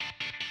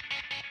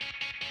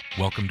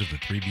Welcome to the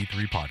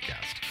 3v3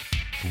 podcast,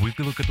 a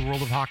weekly look at the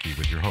world of hockey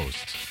with your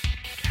hosts,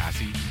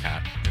 Cassie,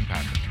 Pat, and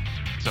Patrick.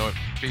 So it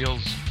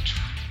feels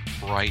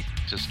right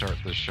to start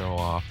the show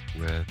off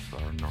with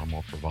our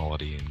normal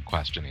frivolity and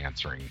question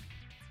answering,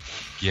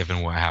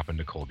 given what happened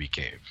to Colby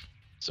Cave.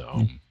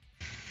 So,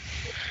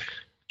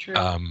 True.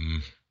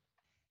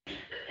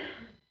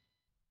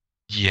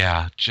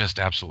 Yeah, just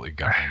absolutely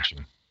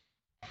gut-wrenching.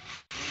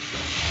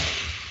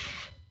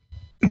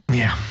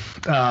 Yeah.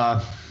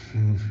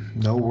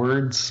 No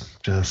words.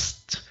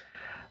 Just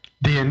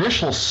the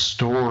initial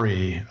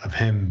story of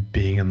him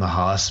being in the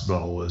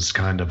hospital was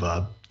kind of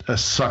a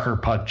sucker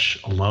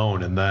punch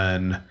alone. And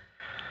then,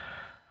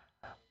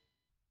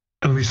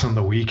 at least on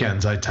the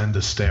weekends, I tend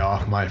to stay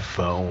off my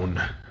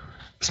phone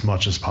as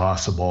much as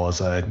possible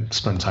as I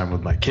spend time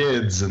with my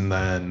kids. And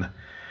then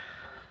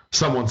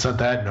someone sent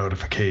that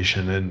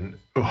notification and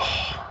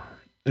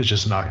it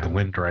just knocked the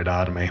wind right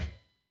out of me.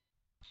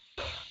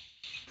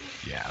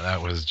 Yeah,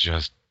 that was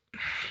just...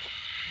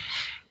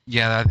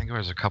 Yeah, I think there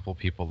was a couple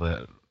people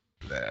that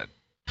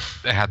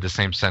had the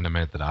same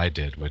sentiment that I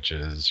did, which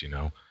is,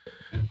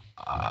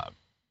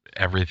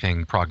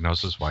 everything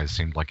prognosis-wise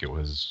seemed like it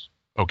was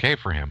okay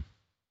for him.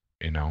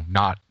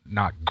 Not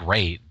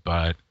great,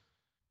 but,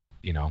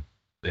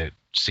 it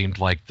seemed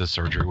like the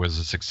surgery was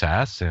a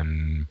success,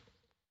 and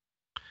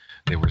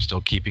they were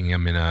still keeping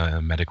him in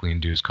a medically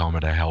induced coma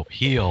to help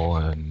heal,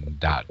 and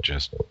that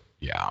just,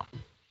 yeah.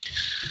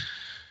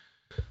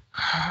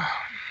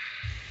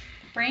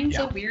 Brain's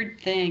a weird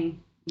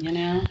thing,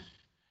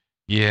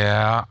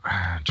 Yeah,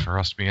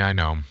 trust me, I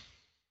know.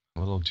 A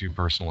little too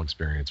personal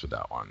experience with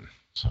that one.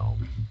 So,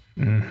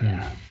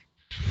 Yeah.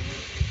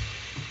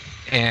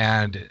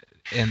 And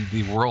in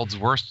the world's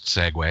worst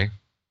segue,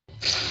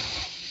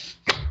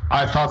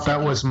 I thought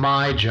that was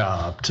my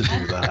job to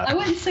do that. I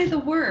wouldn't say the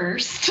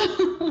worst.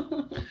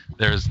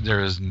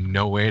 there is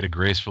no way to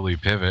gracefully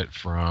pivot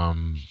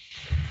from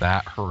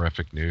that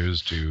horrific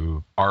news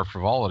to our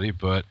frivolity,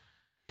 but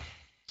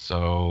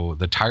so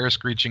the tire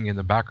screeching in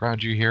the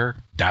background you hear,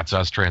 that's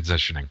us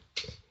transitioning.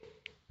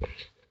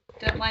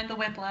 Don't mind the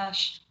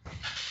whiplash.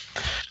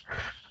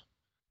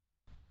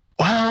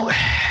 Well,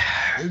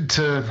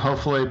 to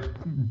hopefully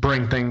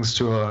bring things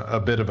to a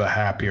bit of a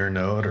happier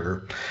note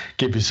or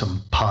give you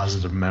some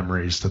positive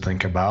memories to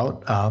think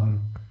about,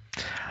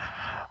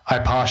 I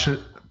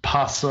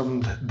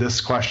possummed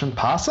this question.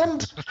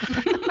 Possummed?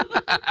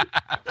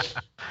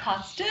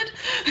 Posted?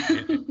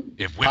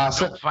 If women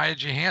don't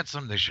find you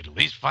handsome, they should at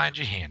least find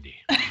you handy.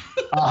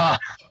 What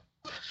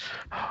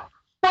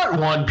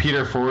won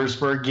Peter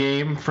Forsberg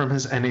game from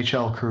his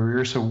NHL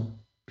career? So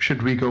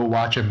should we go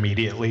watch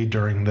immediately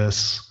during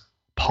this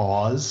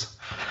pause?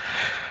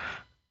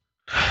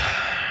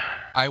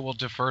 I will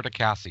defer to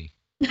Cassie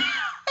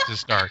to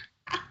start.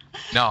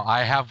 No,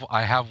 I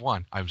have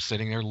one. I'm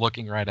sitting there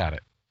looking right at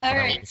it. All I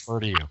will right. defer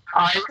to you.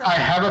 I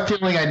have a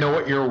feeling I know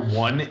what your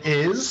one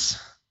is,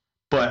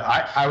 but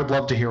I would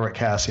love to hear what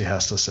Cassie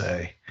has to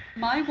say.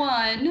 My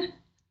one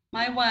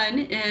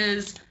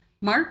is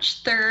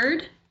March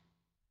 3rd,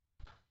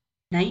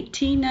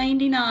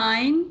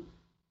 1999,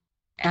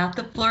 at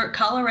the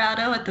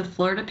Colorado at the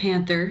Florida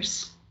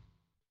Panthers.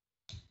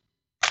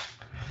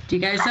 Do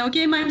you guys know what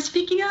game I'm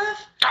speaking of?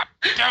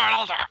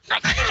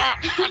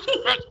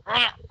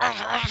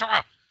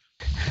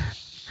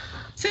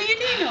 So you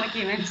do know what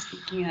game I'm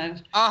speaking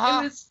of.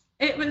 Uh-huh.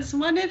 It was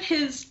one of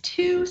his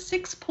 2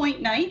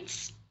 6-point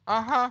nights.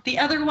 Uh-huh. The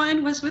other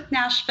one was with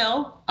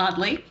Nashville,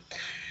 oddly.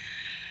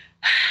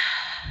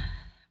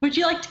 Would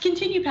you like to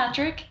continue,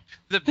 Patrick?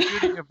 The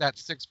beauty of that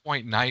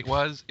 6-point night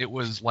was it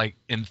was like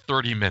in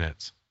 30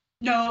 minutes.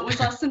 No, it was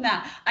less than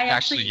that.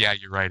 Actually, yeah,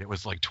 you're right. It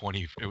was like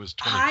 20. It was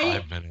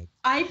 25 minutes.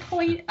 I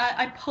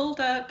pulled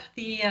up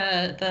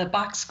the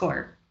box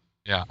score.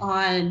 Yeah.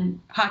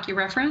 On Hockey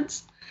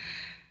Reference.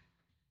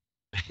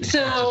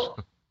 So.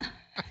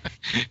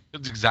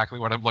 That's exactly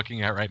what I'm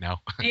looking at right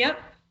now. Yep.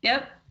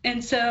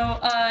 And so,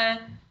 I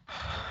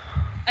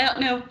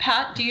don't know,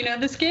 Pat, do you know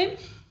this game?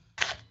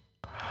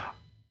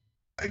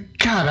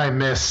 God, I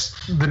miss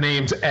the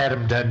names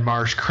Adam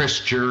Denmarsh, Chris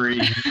Jury,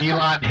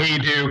 Elon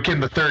Hayduk in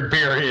the third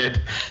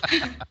period,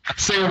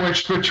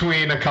 sandwiched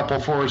between a couple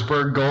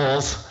Forsberg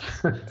goals.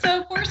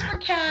 So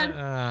Forsberg had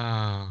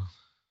a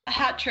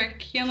hat trick.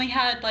 He only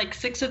had like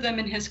 6 of them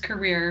in his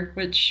career,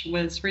 which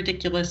was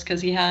ridiculous because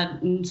he had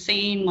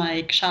insane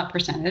shot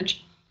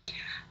percentage.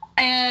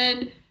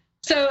 And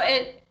so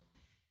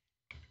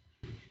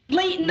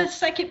late in the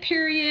second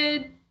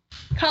period,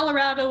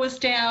 Colorado was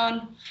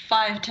down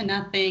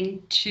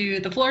 5-0 to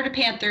the Florida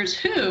Panthers,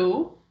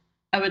 who,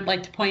 I would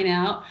like to point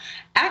out,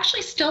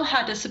 actually still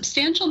had a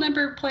substantial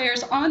number of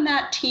players on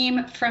that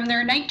team from their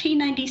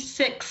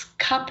 1996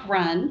 Cup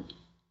run,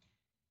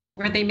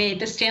 where they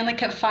made the Stanley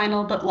Cup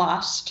final but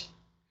lost,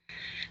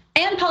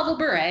 and Pavel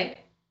Bure.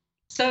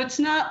 So it's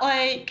not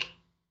like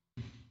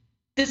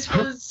this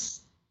was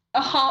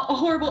a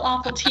horrible,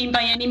 awful team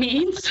by any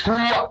means. Who,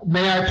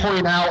 may I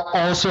point out,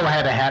 also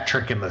had a hat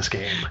trick in this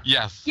game.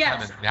 Yes.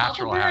 Yes.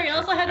 Natural Pavel hat Bure trick.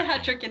 also had a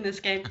hat trick in this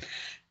game.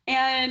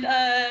 And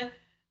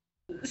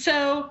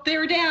So they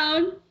were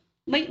down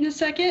late in the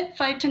second,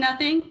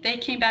 5-0. They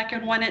came back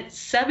and won it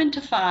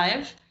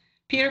 7-5.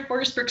 Peter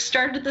Forsberg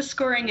started the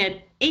scoring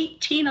at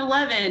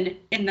 18-11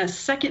 in the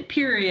second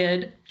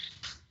period,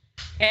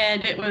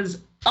 and it was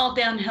all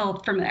downhill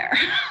from there.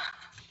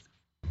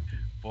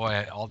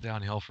 Boy, all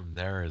downhill from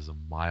there is a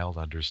mild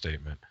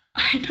understatement.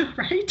 I know,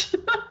 right?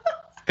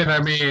 And I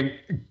mean,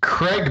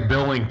 Craig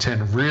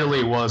Billington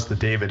really was the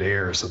David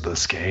Ayers of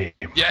this game.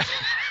 Yeah.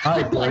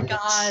 Oh my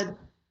God.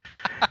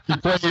 He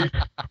played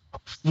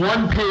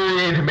one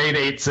period and made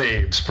 8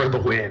 saves for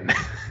the win.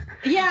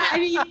 Yeah, I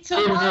mean,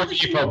 so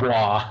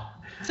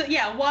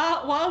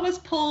Waugh was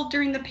pulled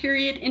during the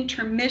period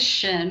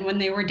intermission when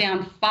they were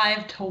down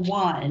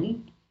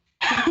 5-1.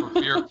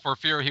 For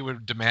fear he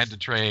would demand to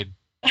trade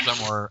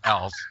somewhere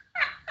else.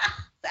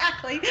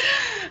 Exactly.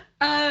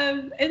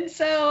 And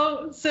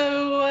so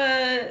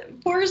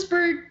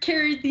Forsberg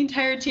carried the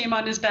entire team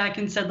on his back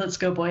and said, "Let's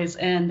go, boys,"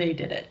 and they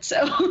did it.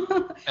 So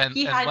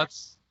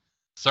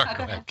Sorry,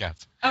 go ahead,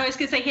 Kath. I was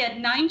going to say he had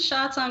 9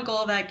 shots on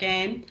goal that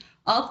game.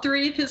 All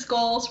 3 of his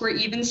goals were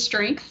even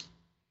strength.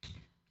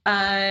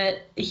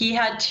 He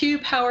had 2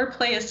 power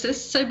play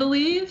assists, I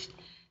believe.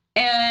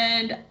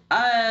 And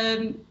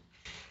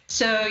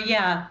so,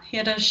 yeah, he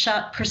had a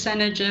shot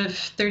percentage of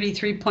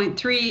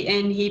 33.3,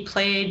 and he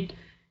played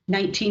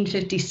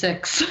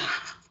 1956.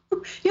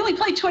 He only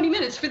played 20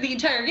 minutes for the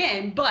entire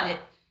game, but...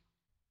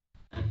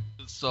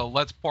 So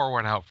let's pour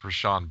one out for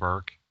Sean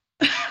Burke,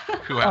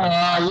 who had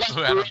a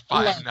 5-0.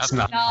 It's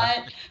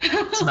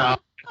not.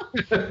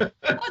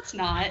 Let's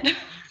not.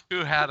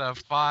 Who had a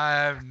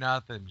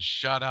 5-0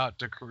 shutout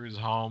to cruise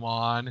home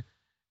on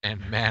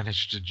and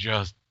managed to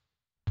just...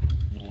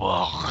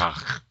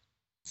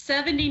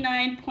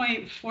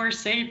 79.4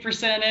 save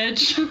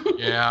percentage.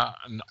 Yeah,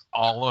 and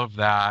all of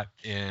that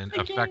in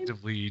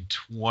effectively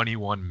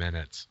 21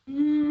 minutes.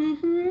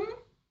 Mm-hmm.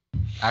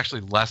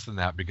 Actually, less than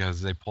that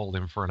because they pulled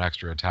him for an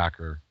extra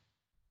attacker.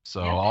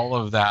 So all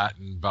of that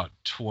in about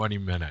 20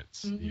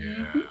 minutes.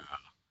 Mm-hmm.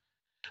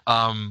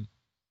 Yeah.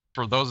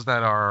 For those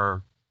that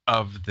are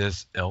of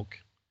this ilk,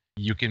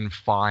 you can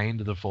find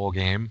the full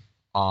game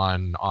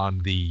on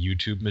the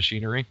YouTube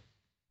machinery.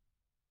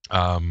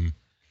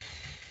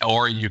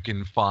 Or you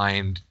can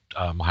find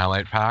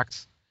highlight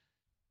packs.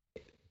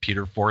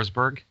 Peter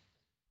Forsberg,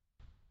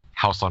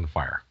 house on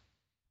fire.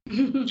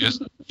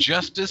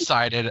 Just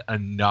decided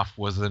enough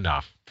was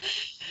enough.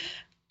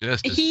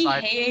 He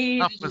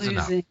hated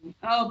losing.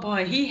 Oh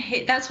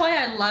boy, that's why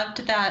I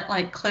loved that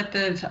clip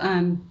of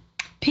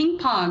ping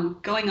pong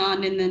going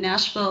on in the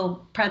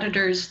Nashville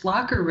Predators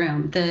locker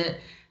room, the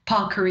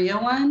Paul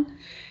Kariya one.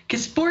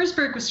 Because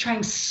Forsberg was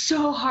trying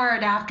so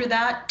hard after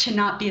that to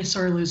not be a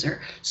sore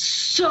loser.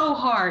 So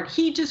hard.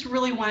 He just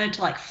really wanted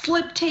to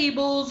flip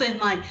tables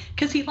and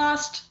because he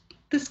lost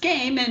this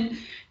game and,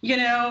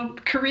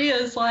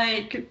 Korea's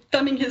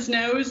thumbing his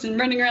nose and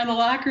running around the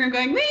locker room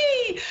going,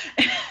 wee!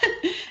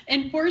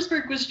 And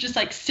Forsberg was just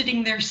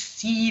sitting there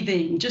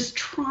seething, just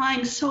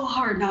trying so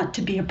hard not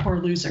to be a poor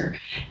loser.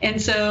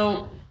 And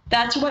so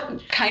that's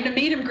what kind of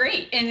made him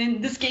great.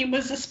 And this game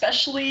was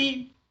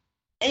especially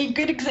a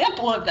good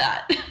example of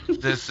that.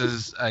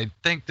 I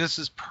think this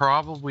is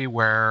probably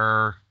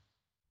where,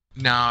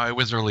 no, it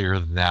was earlier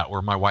than that,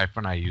 where my wife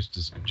and I used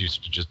to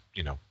just,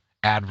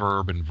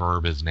 adverb and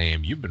verb his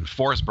name. You've been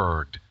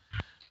Forsberged.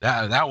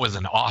 That was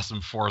an awesome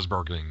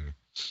Forsberging.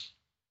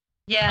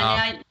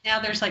 Yeah, now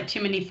there's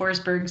too many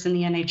Forsbergs in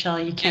the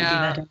NHL. You can't do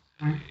that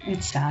anymore.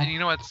 It's sad.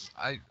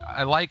 And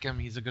I like him.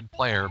 He's a good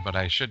player, but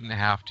I shouldn't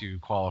have to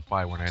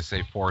qualify when I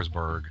say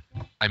Forsberg.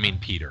 I mean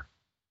Peter.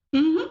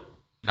 Mm-hmm.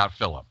 Not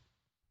Philip.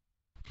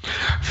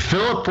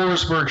 Philip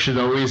Forsberg should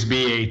always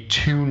be a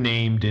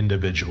 2-named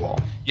individual.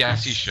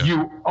 Yes, he should.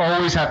 You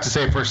always have to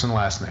say first and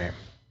last name.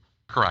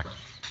 Correct.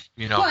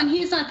 Well, and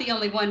he's not the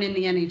only one in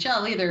the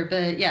NHL either,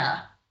 but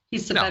yeah,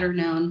 he's the better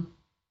known.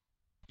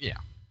 Yeah.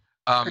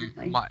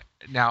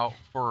 Now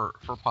for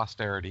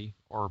posterity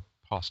or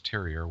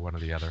posterior, one or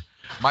the other,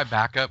 my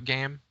backup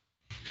game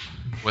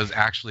was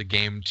actually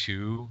game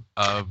 2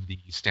 of the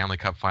Stanley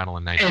Cup final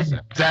in '96.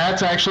 And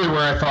that's actually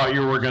where I thought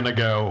you were going to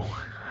go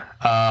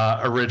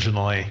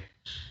originally.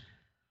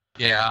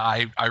 Yeah,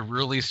 I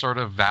really sort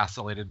of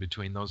vacillated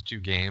between those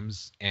 2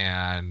 games,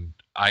 and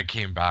I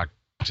came back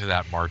to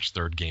that March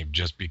 3rd game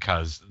just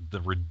because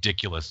the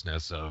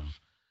ridiculousness of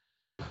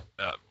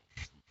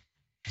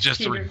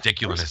the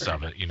ridiculousness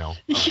of it,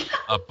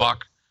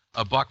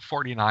 a buck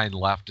 49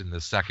 left in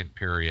the second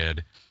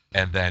period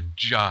and then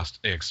just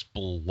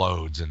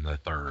explodes in the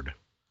third.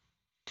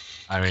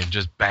 I mean,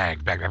 just bang,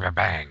 bang, bang, bang,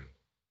 bang.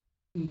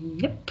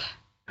 Yep.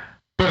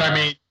 But I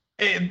mean,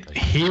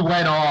 he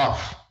went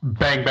off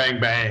bang, bang,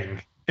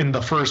 bang in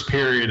the first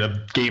period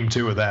of game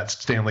 2 of that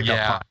Stanley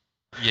Cup.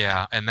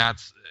 Yeah, and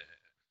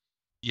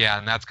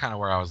that's kind of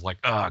where I was like,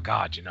 oh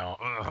God,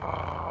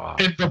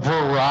 ugh. And the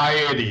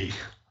variety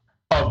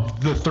of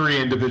the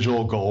 3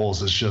 individual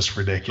goals is just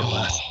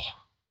ridiculous. Oh.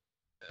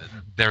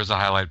 There's a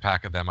highlight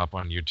pack of them up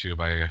on YouTube.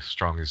 I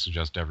strongly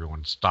suggest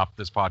everyone stop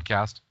this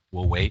podcast.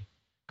 We'll wait.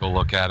 Go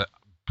look at it,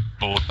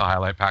 both the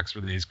highlight packs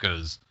for these,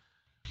 because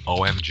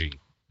OMG.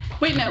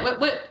 Wait, no.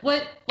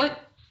 What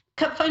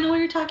cup final were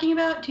you talking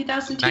about?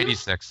 2002?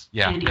 96.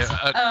 Yeah. 96.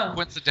 Oh.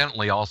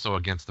 Coincidentally, also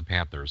against the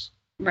Panthers.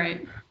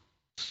 Right.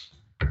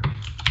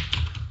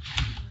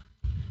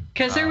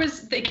 Because there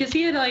was a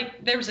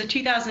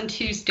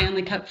 2002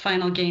 Stanley Cup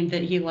final game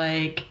that he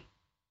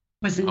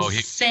was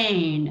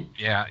insane.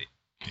 Yeah.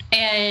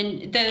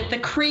 And the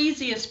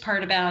craziest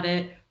part about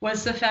it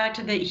was the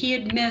fact that he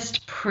had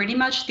missed pretty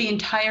much the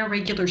entire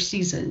regular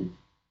season,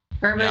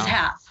 or it was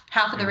half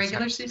of the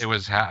regular season. It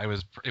was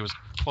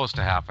close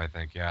to half, I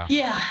think. Yeah.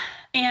 Yeah,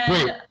 and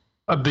Wait,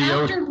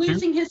 after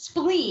losing his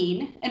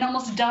spleen and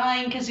almost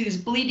dying because he was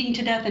bleeding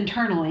to death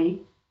internally,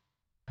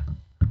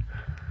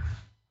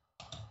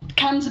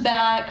 comes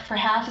back for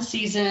half a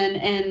season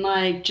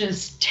and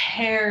just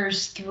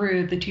tears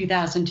through the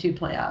 2002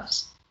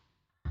 playoffs.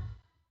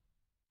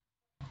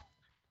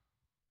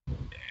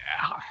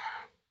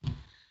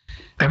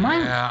 Am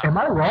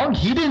I wrong?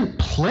 He didn't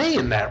play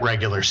in that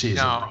regular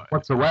season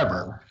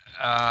whatsoever.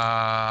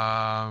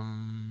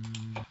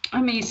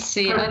 Let me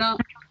see. I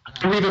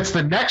believe it's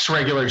the next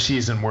regular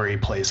season where he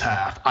plays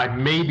half. I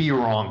may be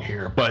wrong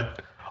here,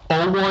 but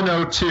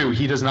 01-02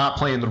 he does not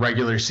play in the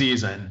regular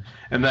season,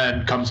 and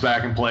then comes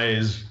back and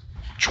plays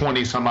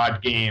 20 some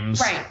odd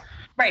games.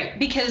 Right.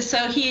 Because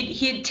so he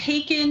had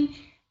taken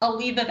a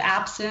leave of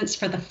absence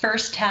for the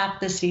first half of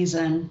the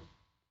season,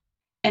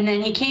 and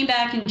then he came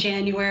back in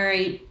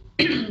January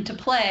to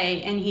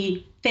play, and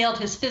he failed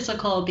his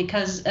physical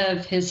because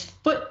of his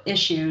foot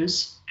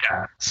issues.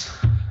 Yes.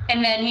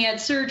 And then he had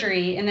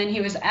surgery, and then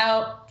he was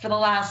out for the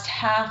last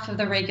half of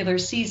the regular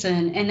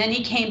season, and then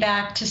he came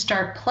back to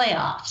start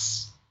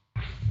playoffs.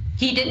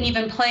 He didn't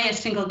even play a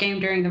single game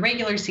during the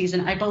regular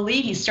season. I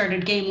believe he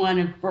started game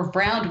one or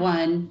round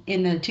one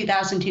in the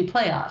 2002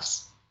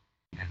 playoffs.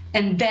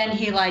 And then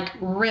he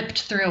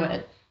ripped through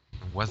it.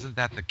 Wasn't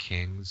that the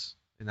Kings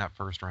in that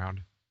first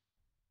round?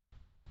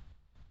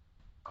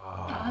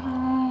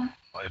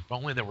 If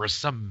only there was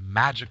some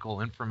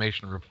magical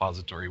information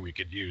repository we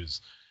could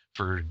use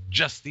for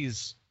just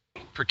these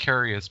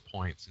precarious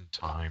points in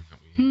time that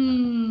we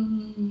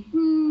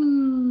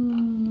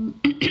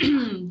Damn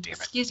it.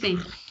 Excuse me.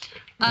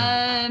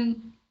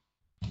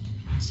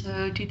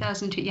 So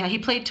 2002. Yeah, he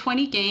played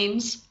 20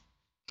 games.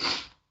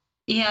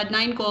 He had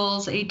 9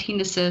 goals, 18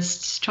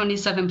 assists,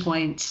 27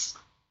 points,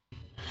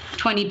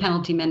 20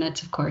 penalty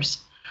minutes, of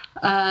course.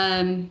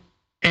 And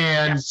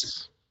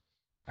yes.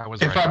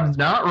 If I'm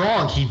not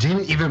wrong, he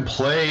didn't even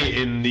play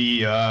in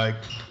the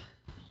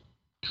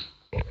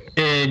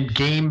in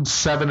Game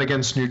 7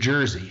 against New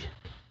Jersey.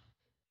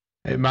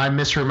 Am I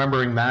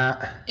misremembering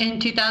that? In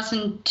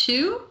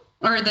 2002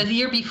 or the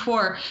year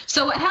before?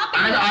 So what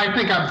happened? I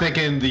think I'm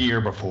thinking the year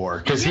before,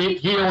 because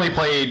he only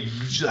played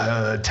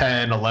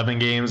 10, 11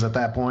 games at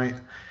that point.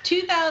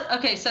 2000.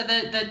 Okay, so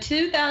the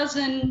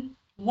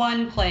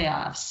 2001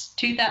 playoffs.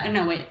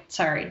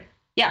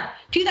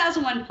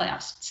 2001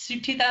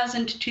 playoffs,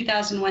 2000 to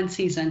 2001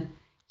 season.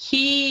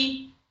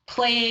 He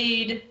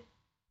played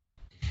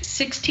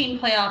 16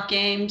 playoff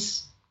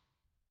games.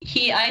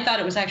 I thought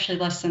it was actually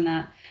less than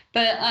that.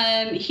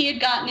 But he had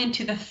gotten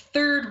into the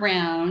third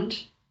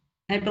round.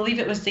 I believe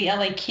it was the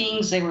LA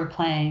Kings they were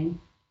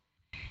playing.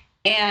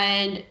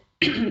 And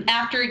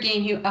after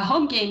a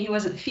home game, he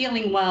wasn't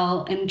feeling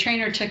well, and the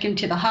trainer took him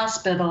to the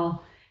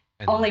hospital.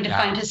 Only to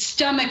find his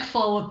stomach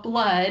full of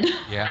blood.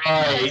 Yeah.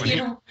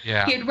 He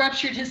had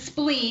ruptured his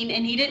spleen,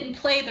 and he didn't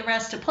play the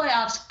rest of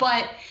playoffs.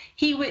 But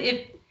he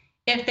would,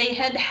 if they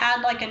had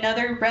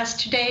another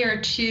rest day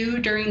or two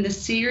during the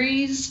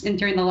series and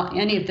during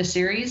any of the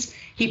series,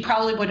 he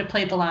probably would have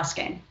played the last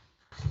game.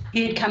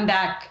 He had come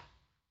back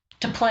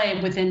to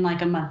play within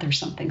a month or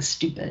something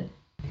stupid.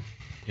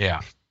 Yeah,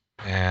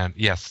 and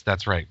yes,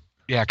 that's right.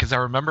 Yeah, because I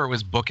remember it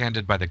was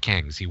bookended by the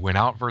Kings. He went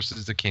out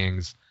versus the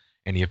Kings,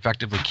 and he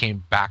effectively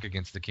came back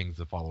against the Kings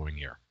the following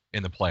year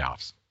in the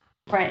playoffs.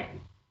 Right.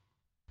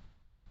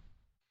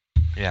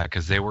 Yeah,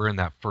 because they were in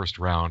that first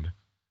round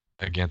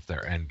against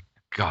there. And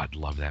God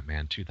love that,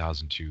 man.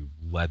 2002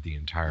 led the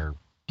entire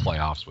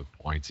playoffs with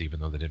points, even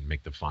though they didn't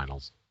make the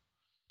finals.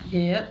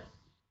 Yep.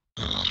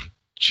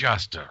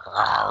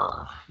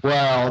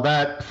 Well,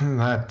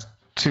 that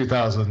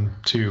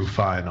 2002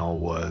 final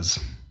was,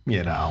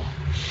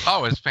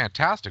 Oh, it's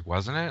fantastic,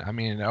 wasn't it? I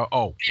mean,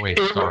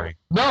 sorry.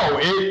 No,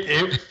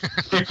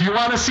 if you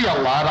want to see a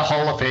lot of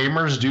Hall of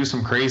Famers do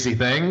some crazy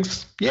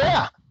things,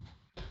 yeah.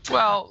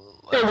 Well,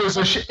 it was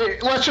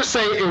let's just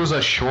say it was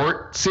a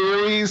short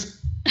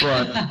series,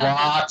 but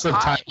lots of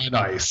time and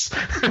ice.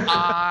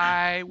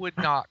 I would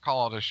not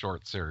call it a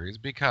short series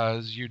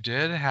because you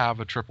did have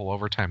a triple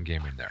overtime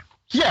game in there.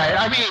 Yeah,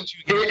 I mean,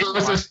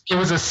 it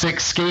was a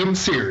 6-game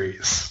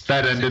series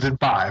that ended in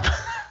 5.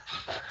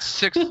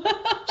 Six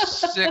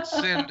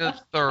into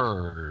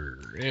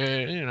third,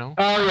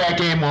 Oh yeah,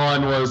 game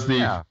 1 was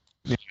the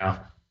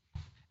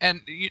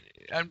And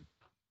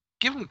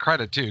give him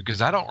credit too,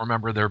 because I don't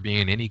remember there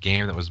being any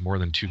game that was more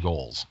than 2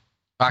 goals.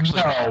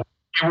 Actually, no,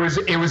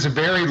 it was a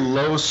very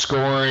low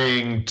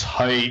scoring,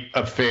 tight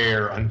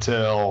affair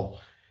until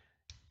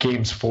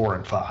games 4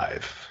 and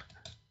 5.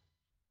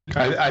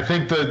 I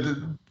think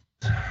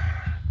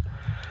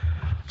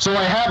so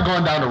I have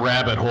gone down a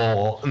rabbit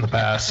hole in the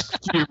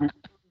past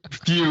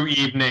few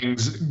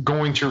evenings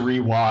going to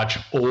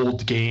rewatch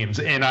old games,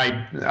 and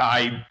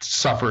I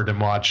suffered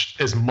and watched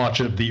as much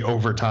of the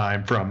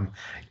overtime from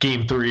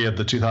Game 3 of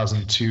the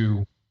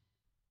 2002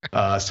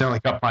 Stanley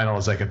Cup Final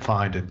as I could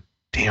find, and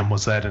damn,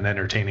 was that an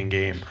entertaining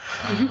game.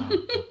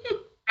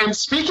 And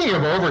speaking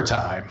of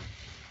overtime,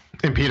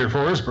 in Peter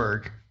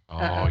Forsberg.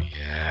 Oh,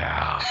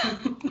 yeah.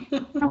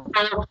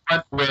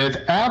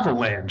 With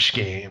Avalanche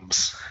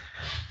games.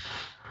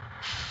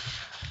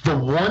 The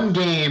one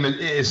game,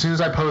 as soon as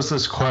I posed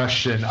this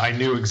question, I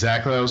knew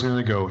exactly what I was going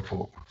to go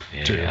for.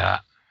 Yeah.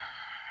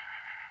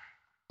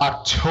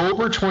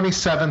 October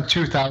 27th,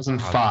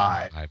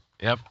 2005.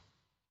 Yep.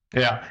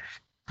 Yeah.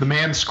 The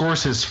man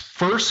scores his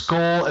first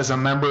goal as a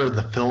member of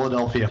the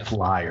Philadelphia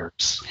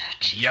Flyers.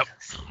 Yep.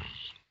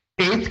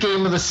 8th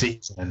game of the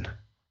season.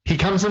 He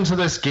comes into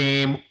this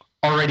game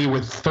already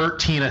with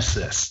 13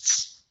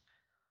 assists.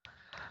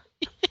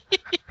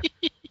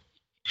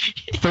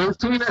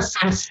 13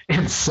 assists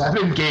in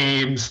 7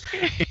 games.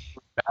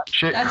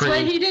 That's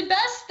what he did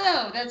best,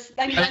 though. That's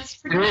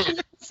tradition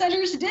that the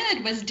centers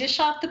did, was dish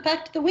off the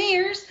puck to the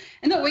wingers,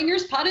 and the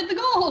wingers potted the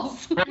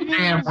goals.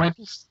 And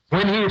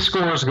when he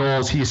scores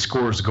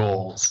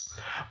goals.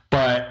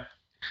 But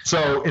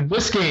so in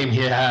this game,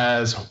 he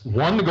has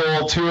 1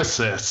 goal, 2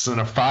 assists in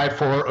a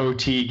 5-4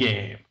 OT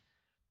game.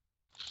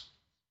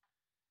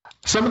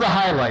 Some of the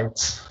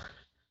highlights.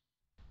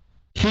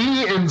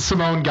 He and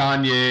Simon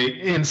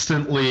Gagne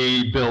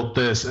instantly built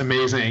this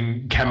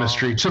amazing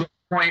chemistry to the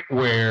point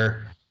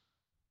where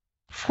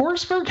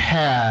Forsberg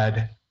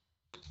had,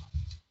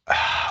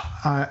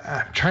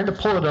 I'm trying to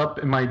pull it up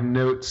in my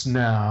notes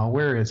now.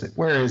 Where is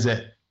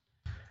it?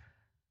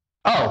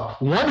 Oh,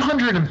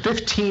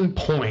 115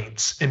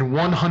 points in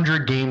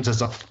 100 games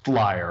as a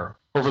Flyer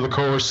over the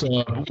course of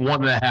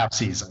 1.5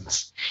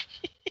 seasons.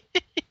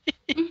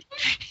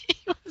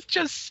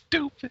 Just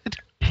stupid.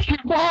 He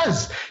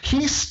was.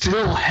 He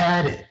still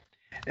had it.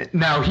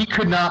 Now, he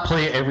could not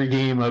play every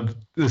game of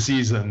the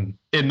season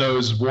in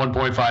those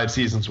 1.5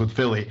 seasons with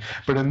Philly.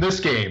 But in this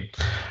game,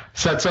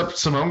 sets up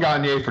Simon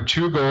Gagne for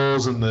 2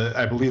 goals in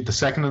I believe the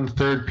second and the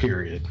third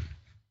period.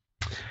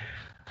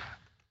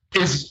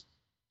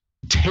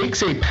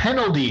 Takes a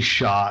penalty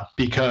shot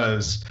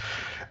because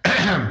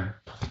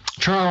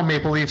Toronto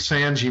Maple Leafs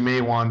fans, you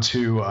may want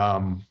to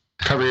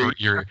avert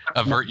your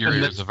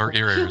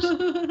ears.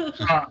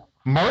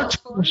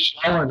 Martin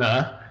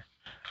Shalina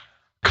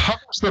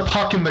covers the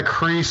puck in the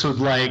crease with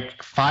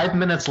like 5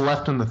 minutes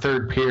left in the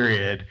third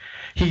period.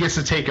 He gets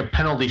to take a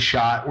penalty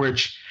shot,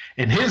 which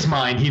in his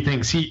mind he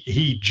thinks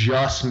he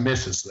just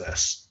misses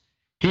this.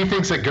 He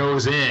thinks it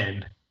goes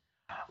in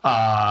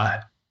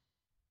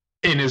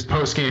his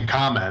post-game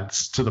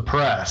comments to the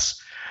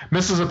press.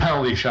 Misses a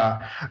penalty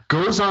shot,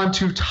 goes on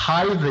to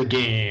tie the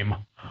game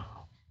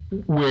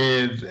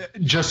with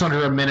just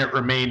under a minute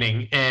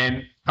remaining,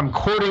 and I'm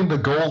quoting the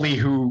goalie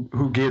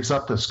who gives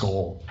up this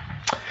goal.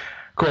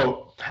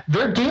 Quote,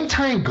 "Their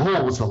game-tying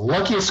goal was the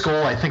luckiest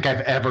goal I think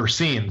I've ever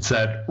seen,"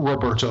 said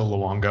Roberto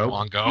Luongo.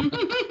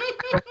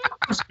 It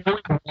was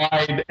going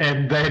wide,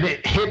 and then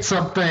it hit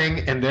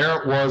something, and there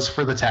it was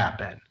for the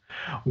tap-in,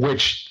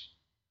 which,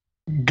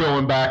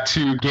 going back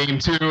to Game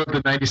 2 of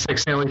the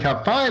 96 Stanley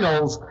Cup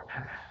Finals,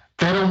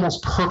 that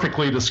almost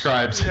perfectly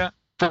describes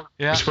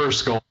his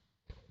first goal.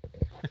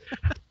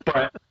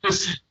 But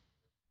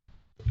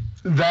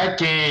that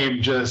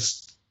game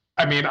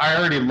I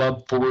already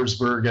loved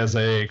Forsberg as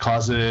a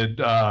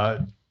closeted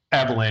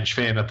Avalanche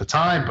fan at the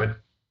time, but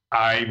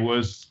I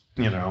was,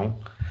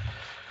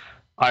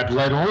 I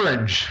bled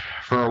orange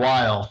for a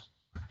while.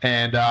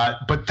 And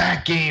but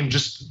that game,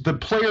 just the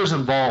players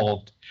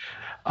involved,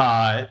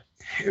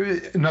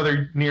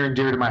 another near and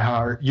dear to my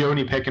heart,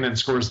 Joni Pekkanen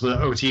scores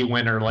the OT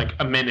winner like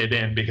a minute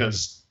in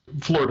because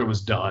Florida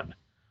was done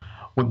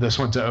when this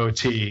went to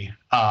OT.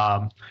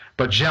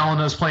 But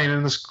Jalina's playing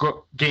in this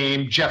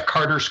game. Jeff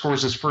Carter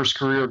scores his first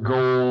career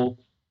goal.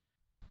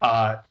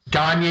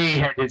 Gagne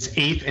had his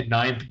 8th and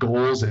 9th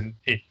goals in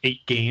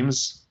 8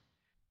 games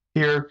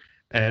here.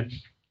 And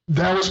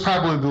that was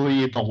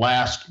probably the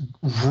last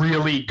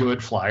really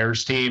good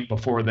Flyers team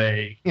before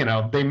they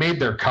made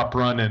their cup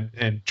run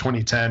in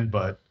 2010,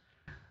 but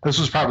this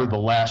was probably the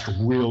last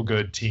real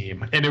good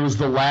team. And it was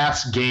the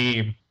last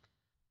game,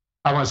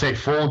 I want to say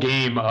full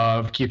game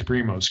of Keith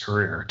Primo's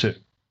career too.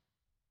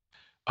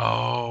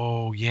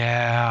 Oh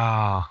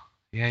yeah.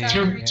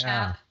 Salary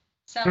cap,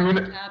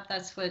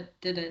 that's what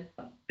did it.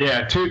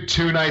 Yeah,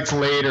 two nights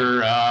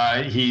later,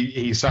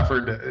 he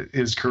suffered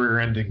his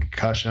career-ending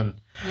concussion.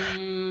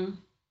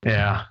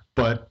 Yeah,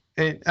 but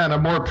on a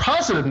more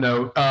positive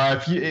note,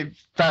 if you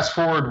fast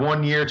forward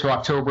 1 year to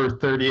October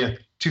 30th,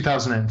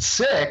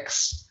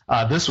 2006,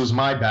 this was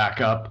my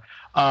backup.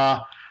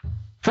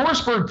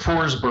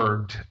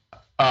 Forsberg,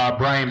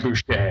 Brian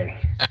Boucher.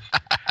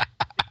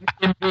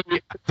 In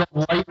the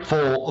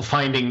delightful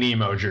Finding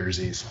Nemo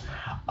jerseys.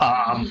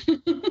 That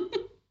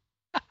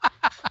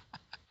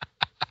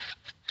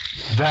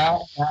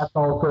That's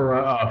also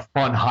a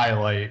fun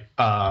highlight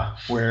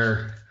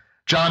where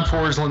John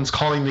Forsland's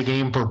calling the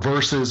game for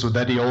Versus with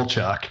Eddie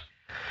Olchuk.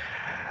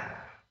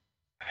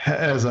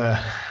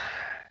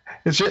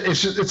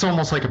 It's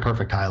almost like a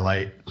perfect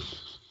highlight.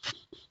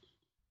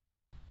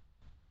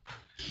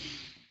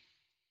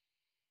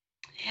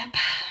 Yep.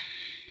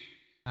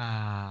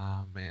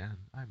 Ah, man,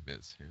 I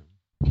miss him.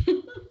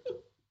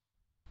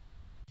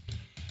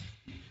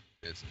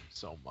 Miss him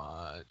so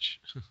much.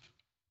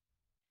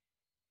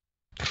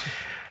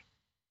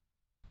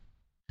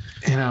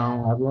 You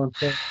know, everyone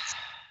thinks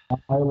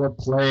Iowa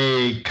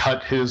play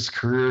cut his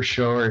career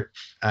short,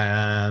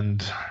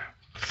 and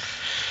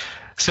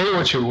say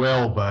what you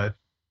will, but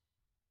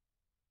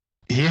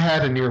he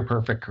had a near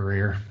perfect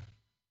career.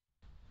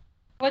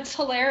 What's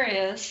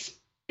hilarious,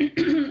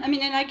 I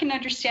mean, and I can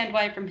understand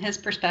why from his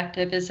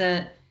perspective, is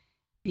that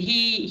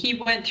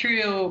he went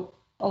through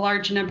a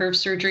large number of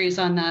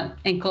surgeries on that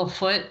ankle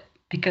foot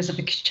because of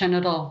a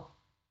congenital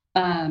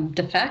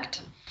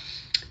defect.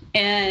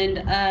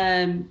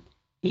 And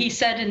he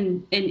said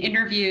in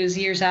interviews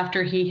years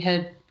after he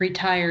had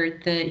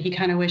retired that he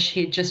kind of wished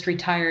he had just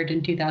retired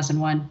in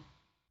 2001.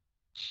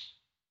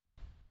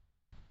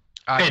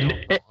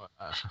 I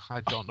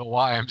don't know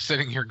why I'm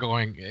sitting here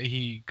going,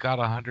 he got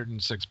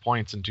 106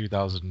 points in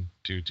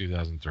 2002,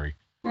 2003.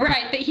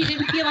 Right, but he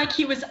didn't feel like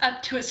he was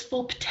up to his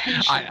full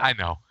potential. I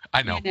know.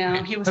 You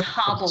know, he was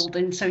hobbled,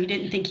 and so he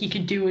didn't think he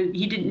could do it.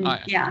 He didn't,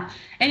 yeah.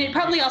 And it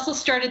probably also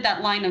started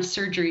that line of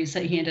surgeries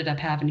that he ended up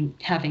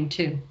having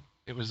too.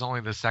 It was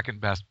only the second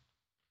best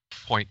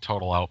point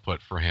total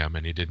output for him,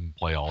 and he didn't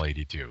play all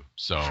 82.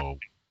 So,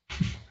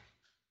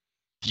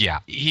 yeah,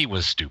 he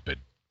was stupid.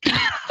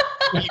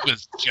 He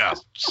was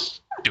just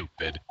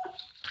stupid.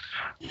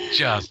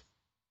 His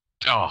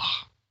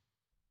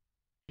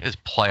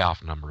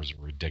playoff numbers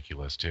are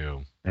ridiculous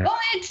too. Well,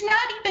 it's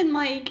not even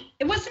like,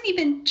 it wasn't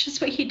even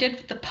just what he did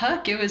with the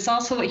puck. It was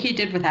also what he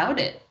did without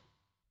it.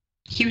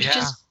 He was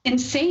just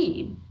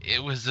insane.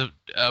 It was a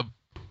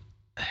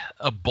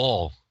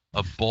bull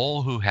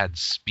who had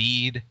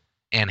speed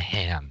and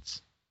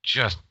hands.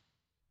 Just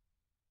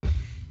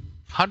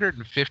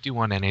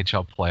 151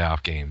 NHL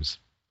playoff games,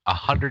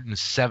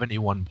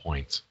 171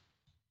 points.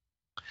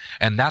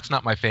 And that's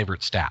not my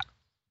favorite stat.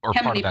 Or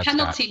How part many of that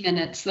penalty stat.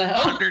 minutes, though?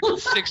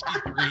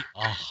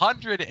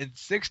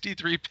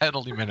 163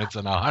 penalty minutes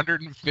in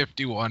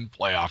 151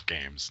 playoff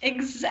games.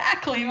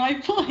 Exactly my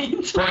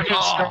point. Still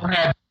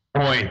had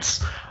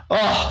points.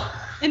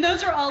 Oh. And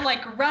those are all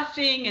like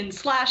roughing and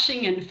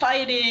slashing and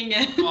fighting.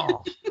 And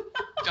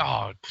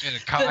I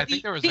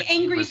think there was the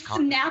angry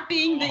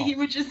snapping that he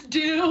would just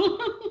do.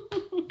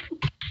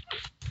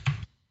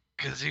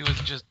 Because he was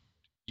just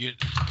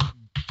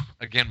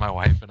again, my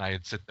wife and I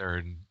would sit there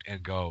and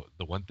go,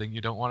 the one thing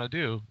you don't want to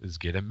do is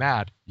get him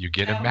mad. You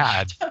get him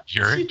mad,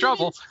 you're in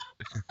trouble.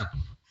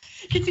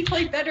 Because he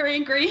played better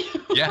angry.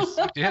 Yes,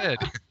 he did.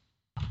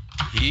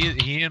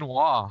 He and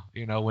Wah,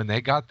 you know, when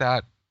they got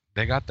that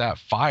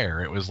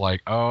fire, it was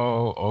like,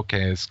 oh,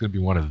 okay, it's gonna be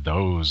one of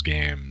those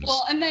games.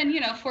 Well, and then,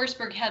 you know,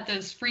 Forsberg had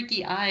those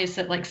freaky eyes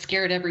that like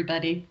scared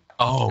everybody.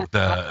 Oh,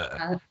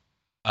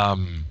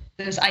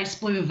 those ice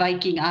blue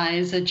Viking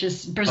eyes that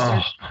just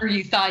berserk, or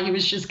you thought he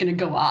was just going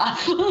to go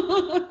off.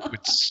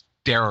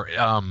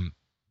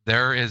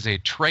 There is a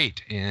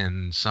trait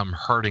in some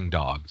herding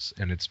dogs,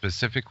 and it's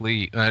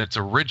specifically it's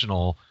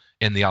original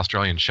in the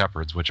Australian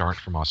Shepherds, which aren't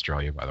from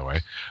Australia, by the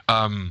way.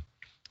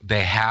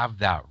 They have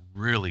that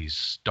really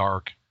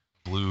stark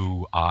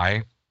blue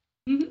eye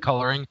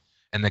coloring,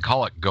 and they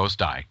call it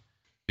ghost eye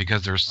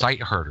because they're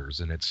sight herders,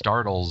 and it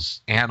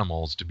startles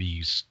animals to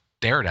be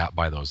stared at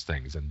by those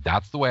things. And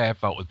that's the way I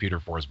felt with Peter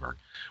Forsberg.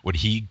 When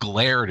he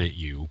glared at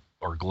you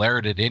or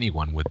glared at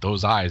anyone with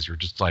those eyes, you're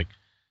just like,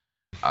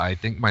 I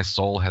think my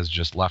soul has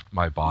just left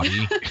my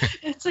body.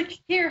 It's like,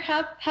 here,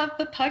 have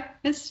the puck,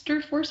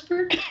 Mr.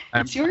 Forsberg.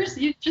 It's yours.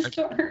 You just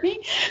don't hurt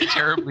me.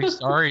 Terribly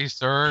sorry,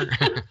 sir.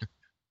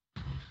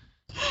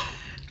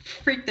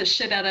 Freak the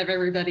shit out of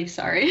everybody.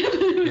 Sorry.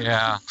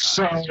 Yeah.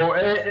 So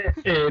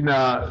in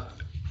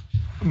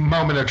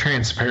moment of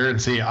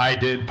transparency, I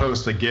did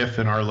post a GIF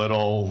in our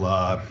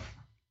little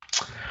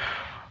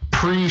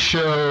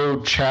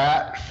pre-show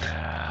chat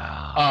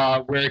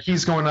where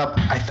he's going up.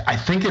 I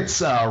think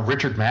it's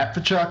Richard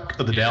Matvichuk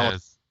of the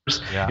Dallas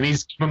Stars, and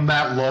he's giving him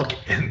that look,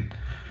 and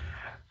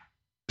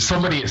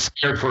somebody is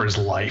scared for his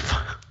life.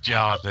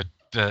 Yeah,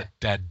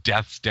 that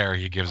death stare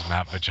he gives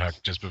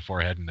Matvichuk just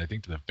before heading, I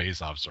think, to the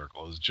face-off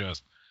circle is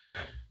just,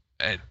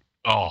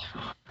 God.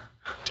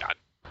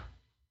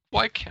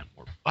 Why can't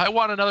we? I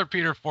want another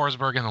Peter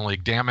Forsberg in the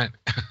league, damn it.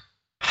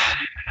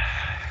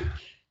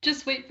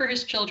 Just wait for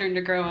his children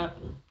to grow up.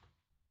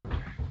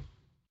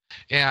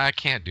 Yeah, I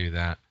can't do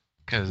that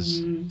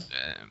because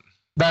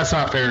that's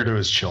not fair to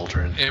his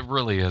children. It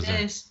really isn't.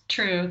 That is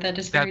true. That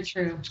is very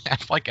true.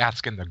 That's like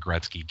asking the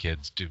Gretzky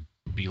kids to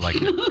be like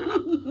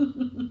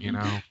him, you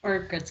know,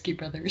 or Gretzky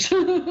brothers,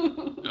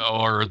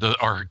 or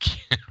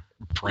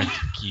Brent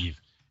and Keith.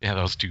 Yeah,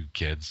 those two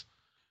kids.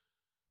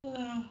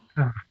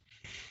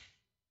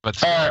 But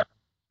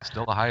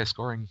still the highest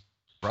scoring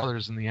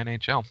brothers in the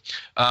NHL.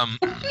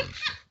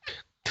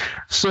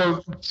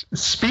 So,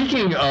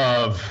 speaking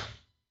of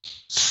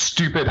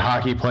stupid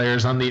hockey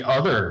players on the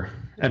other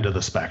end of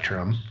the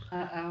spectrum,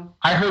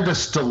 I heard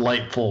this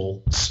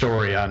delightful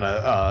story on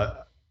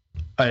a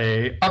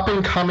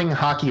up-and-coming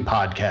hockey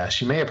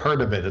podcast. You may have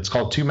heard of it. It's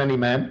called Too Many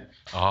Men.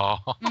 Oh.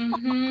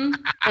 Mm-hmm.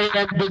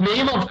 And the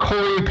name of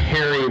Corey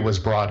Perry was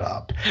brought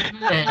up.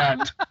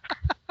 And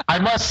I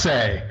must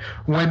say,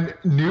 when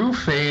new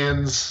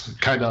fans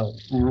kind of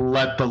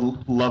let the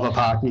love of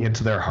hockey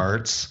into their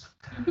hearts,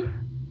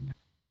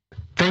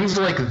 things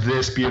like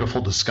this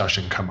beautiful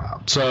discussion come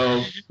out.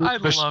 So I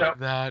love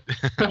that.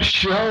 The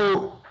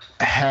show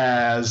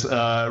has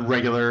a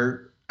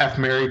regular F,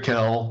 Marry,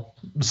 Kill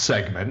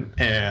segment,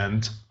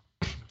 and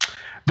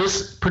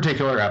this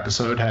particular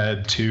episode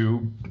had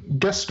 2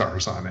 guest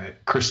stars on it,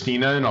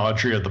 Christina and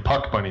Audrey of the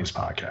Puck Bunnies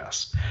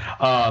podcast,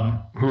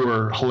 who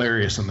are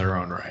hilarious in their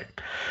own right.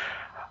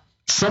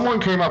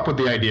 Someone came up with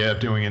the idea of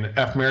doing an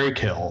F, Marry,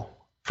 Kill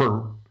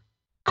for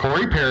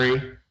Corey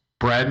Perry,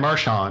 Brad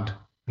Marchand,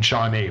 and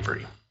Sean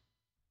Avery.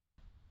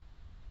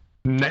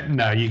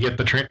 Now you get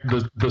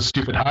the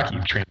stupid hockey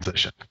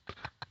transition.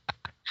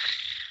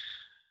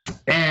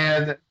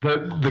 And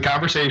the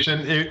conversation,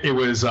 it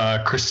was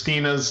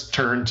Christina's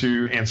turn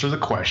to answer the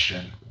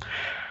question.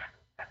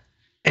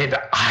 And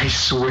I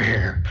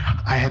swear,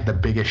 I had the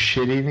biggest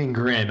shit-eating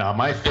grin on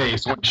my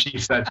face when she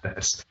said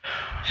this.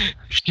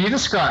 She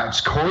describes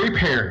Corey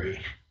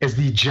Perry as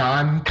the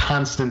John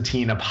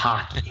Constantine of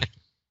hockey.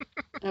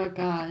 Oh,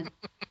 God.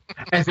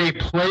 As a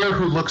player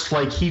who looks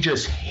like he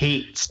just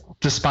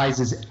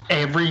despises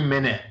every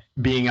minute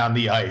being on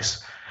the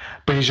ice.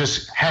 But he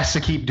just has to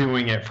keep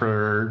doing it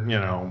for,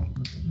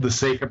 the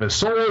sake of his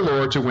soul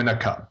or to win a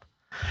cup.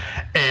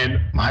 And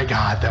my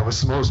God, that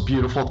was the most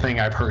beautiful thing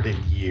I've heard in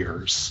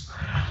years.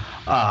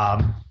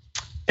 And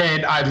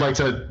I'd like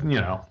to,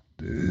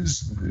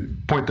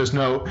 point this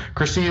note.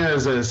 Christina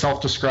is a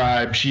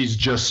self-described. She's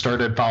just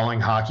started following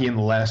hockey in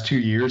the last 2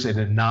 years and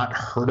had not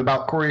heard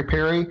about Corey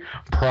Perry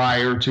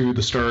prior to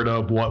the start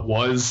of what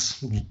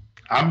was,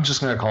 I'm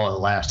just going to call it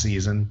last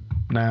season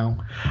now.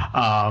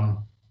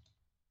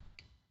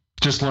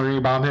 Just learning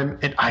about him,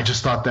 and I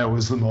just thought that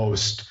was the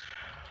most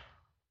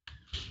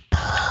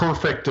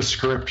perfect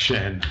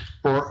description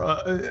or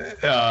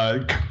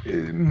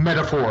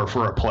metaphor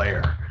for a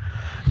player.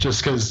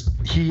 Just because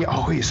he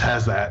always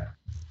has that.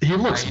 He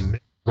looks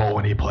miserable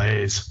when he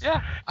plays.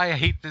 Yeah, I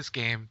hate this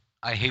game.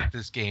 I hate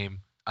this game.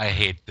 I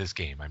hate this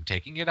game. I'm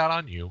taking it out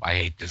on you. I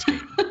hate this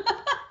game.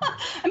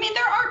 I mean,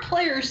 there are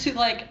players who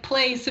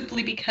play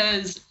simply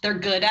because they're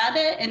good at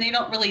it, and they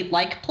don't really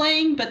like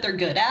playing, but they're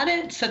good at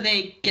it, so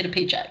they get a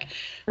paycheck.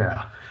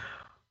 Yeah,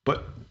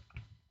 but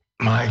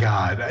my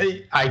God,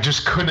 I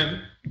just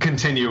couldn't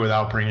continue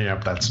without bringing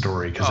up that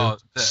story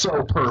because it's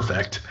so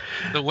perfect.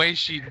 The way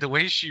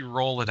she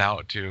rolled it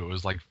out too, it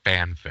was like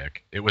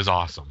fanfic. It was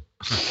awesome.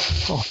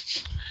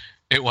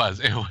 It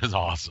was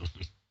awesome.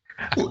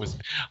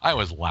 I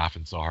was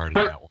laughing so hard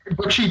at that one.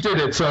 But she did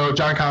it. So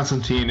John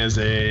Constantine is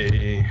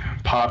a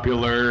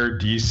popular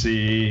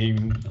DC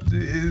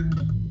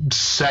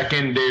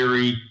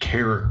secondary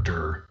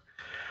character.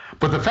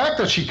 But the fact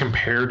that she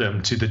compared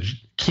him to the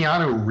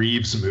Keanu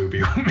Reeves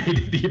movie made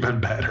it even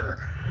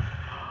better.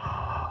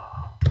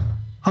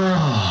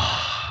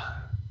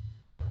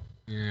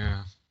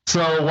 Yeah.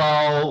 So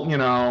while,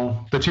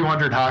 the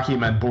 200 hockey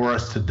men bore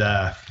us to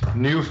death,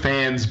 new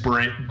fans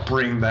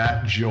bring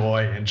that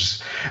joy and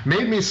just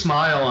made me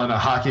smile on a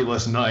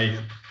hockeyless night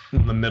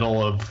in the middle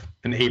of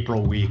an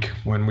April week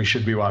when we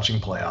should be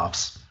watching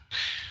playoffs.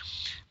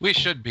 We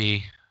should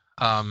be,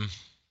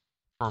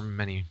 for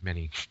many,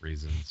 many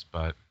reasons,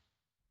 but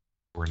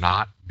we're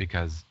not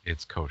because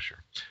it's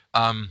kosher.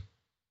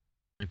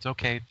 It's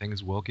okay.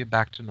 Things will get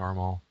back to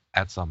normal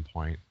at some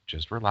point.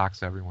 Just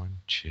relax, everyone.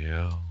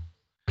 Chill.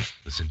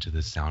 Listen to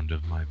the sound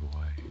of my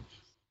voice.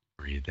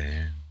 Breathe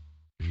in,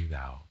 breathe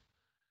out.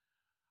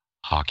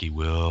 Hockey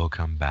will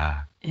come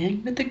back.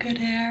 In with the good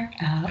air,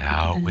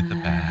 out with the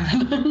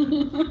bad.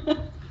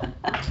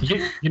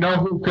 You know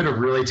who could have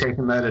really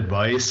taken that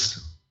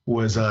advice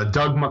was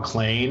Doug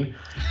McClain.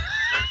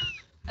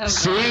 Oh,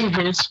 seeing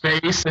his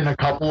face in a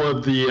couple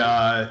of the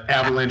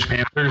Avalanche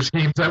Panthers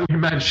games that we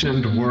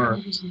mentioned were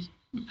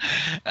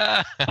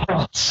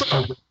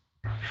so good.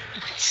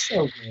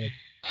 So good.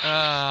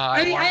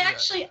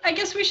 I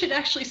guess we should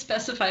actually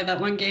specify that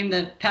one game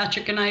that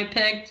Patrick and I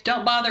picked.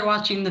 Don't bother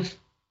watching the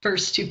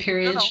first 2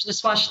 periods. No.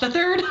 Just watch the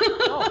third.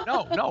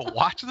 No.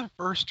 Watch the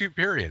first 2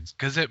 periods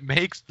because it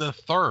makes the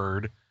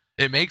third.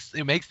 It makes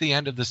the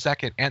end of the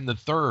second and the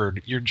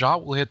third. Your jaw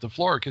will hit the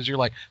floor because you're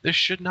like, this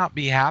should not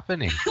be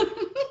happening.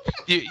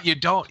 you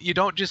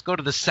don't just go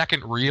to the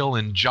second reel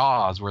in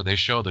Jaws where they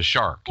show the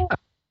shark.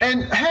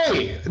 And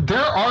hey, there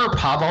are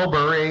Pavel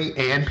Bure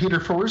and Peter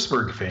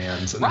Forsberg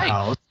fans in the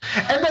house,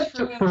 and then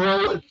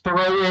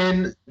throw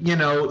in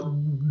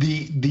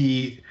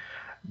the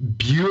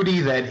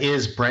beauty that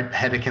is Brent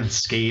Hedican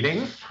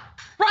skating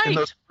in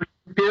those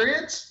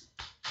periods.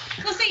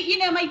 Well, see,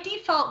 my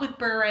default with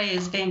Bure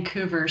is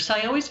Vancouver, so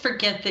I always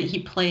forget that he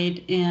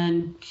played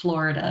in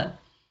Florida.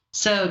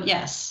 So,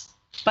 yes,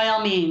 by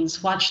all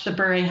means, watch the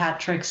Bure hat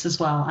tricks as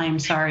well. I'm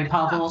sorry,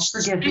 Pavel.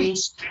 Forgive me.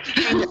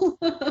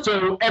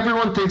 So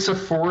everyone thinks of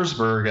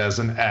Forsberg as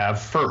an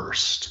Av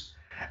first.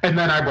 And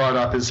then I brought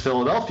up his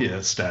Philadelphia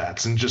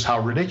stats and just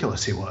how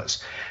ridiculous he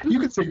was. You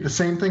could say the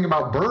same thing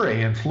about Bure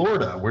in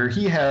Florida, where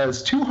he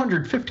has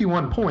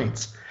 251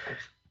 points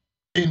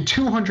in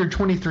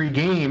 223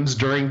 games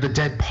during the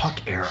dead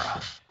puck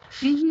era.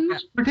 Mm-hmm.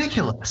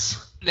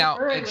 Ridiculous. Now,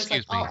 Bure was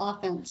excuse like me. all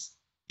offense.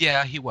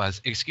 Yeah, he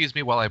was. Excuse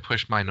me while I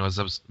push my nose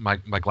up, my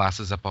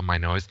glasses up on my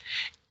nose.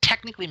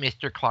 Technically,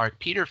 Mr. Clark,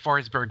 Peter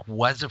Forsberg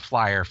was a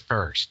Flyer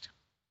first.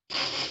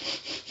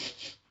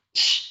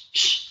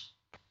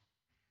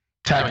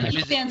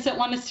 Technically. Fans that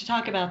want us to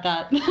talk about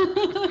that.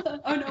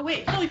 Oh, no,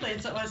 wait. Philly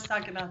fans that want us to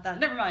talk about that.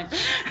 Never mind.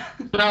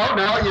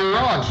 No, you're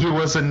wrong. He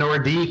was a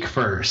Nordique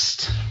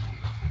first.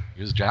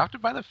 He was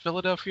drafted by the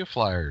Philadelphia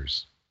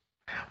Flyers.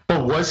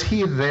 But was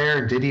he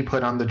there? Did he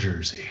put on the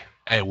jersey?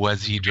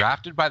 Was he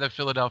drafted by the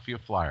Philadelphia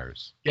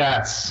Flyers?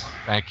 Yes.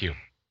 Thank you.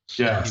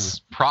 He Yes.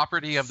 was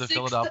property of the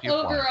Philadelphia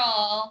Flyers.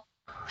 overall.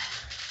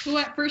 Who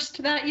went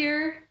first that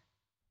year?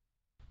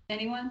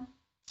 Anyone?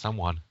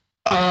 Someone.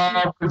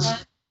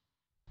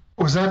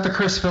 Was that the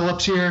Chris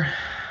Phillips year?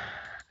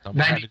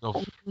 Someone had to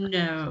go.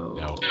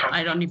 No.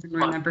 I don't even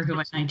remember who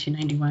went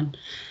 1991.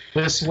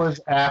 This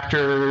was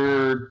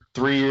after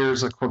 3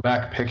 years of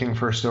Quebec picking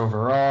first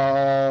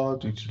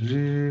overall.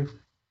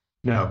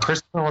 No,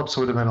 Chris Phillips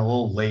would have been a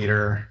little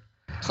later.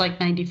 It's like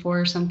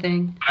 94 or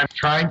something. I'm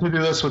trying to do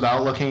this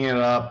without looking it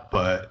up,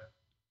 but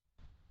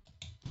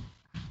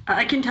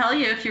I can tell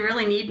you if you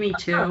really need me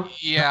to.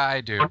 Yeah,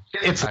 I do.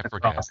 it's I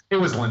forget. Lindros. It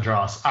was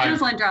Lindros. It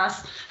was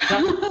Lindros.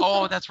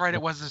 Oh, that's right.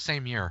 It was the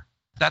same year.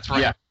 That's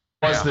right. Yeah,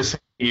 it was Yeah. the same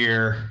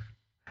year.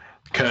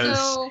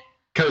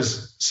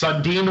 Because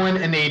Sundin went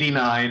in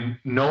 89,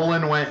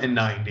 Nolan went in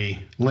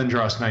 90,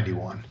 Lindros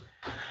 91.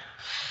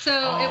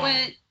 So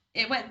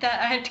it went that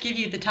I have to give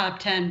you the top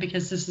 10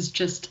 because this is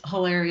just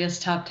hilarious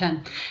top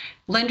 10.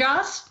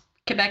 Lindros,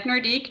 Quebec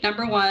Nordique,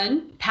 number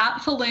 1.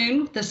 Pat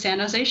Falloon, the San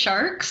Jose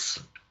Sharks.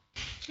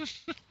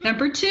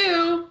 Number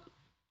 2.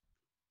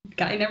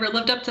 Guy never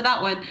lived up to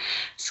that one.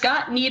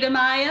 Scott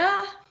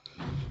Niedermayer,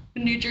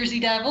 New Jersey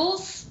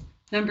Devils.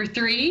 Number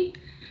 3.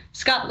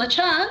 Scott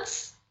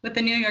LaChance with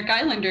the New York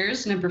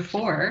Islanders. Number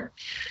 4.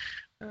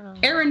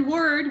 Aaron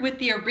Ward with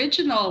the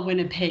original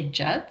Winnipeg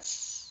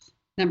Jets.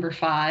 Number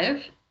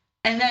 5.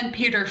 And then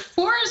Peter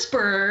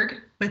Forsberg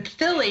with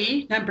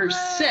Philly, number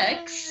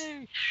 6.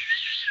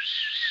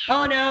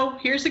 Oh, no.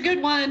 Here's a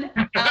good one.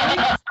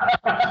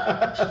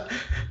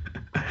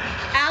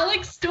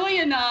 Alex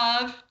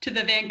Stoyanov to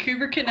the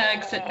Vancouver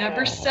Canucks at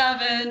number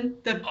 7.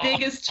 The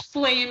biggest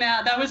flame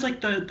out. That was like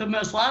the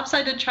most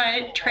lopsided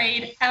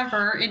trade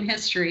ever in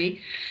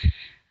history.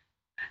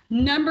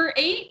 Number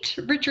 8,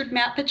 Richard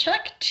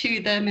Matvichuk to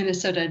the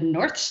Minnesota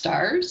North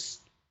Stars.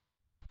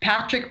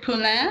 Patrick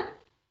Poulin,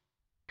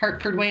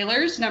 Hartford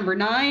Whalers, number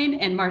 9,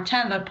 and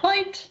Martin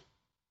Lapointe,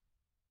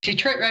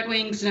 Detroit Red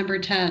Wings, number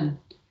 10.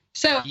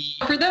 So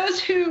for those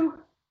who...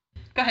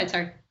 Go ahead,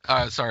 sorry.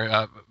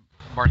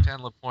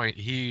 Martin Lapointe,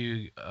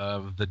 he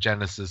the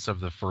genesis of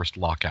the first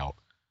lockout.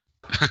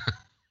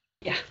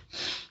 Yeah.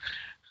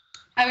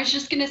 I was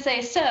just going to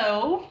say,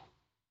 so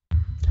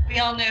we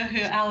all know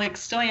who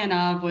Alex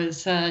Stoyanov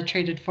was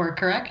traded for,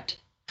 correct?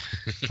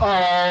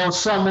 Oh,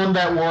 someone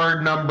that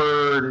wore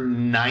number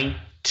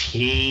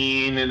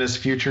 19 in his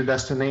future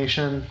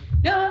destination.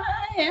 Yeah,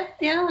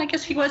 I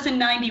guess he was in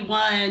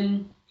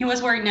 91. He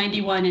was wearing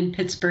 91 in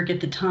Pittsburgh at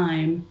the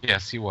time.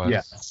 Yes, he was.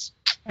 Yes.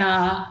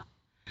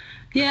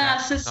 Yeah,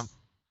 so...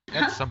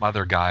 That's some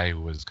other guy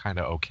who was kind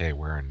of okay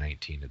wearing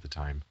 19 at the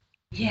time.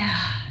 Yeah.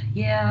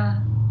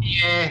 Yeah,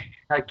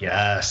 I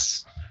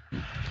guess.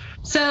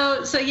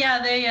 So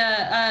yeah, they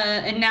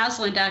and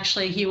Naslund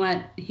actually he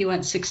went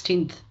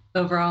 16th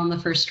overall in the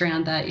first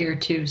round that year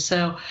too.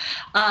 So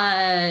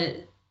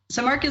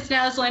Marcus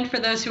Naslund, for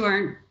those who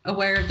aren't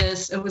aware of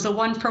this, it was a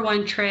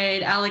 1-for-1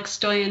 trade. Alex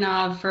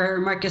Stoyanov for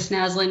Marcus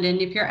Naslund,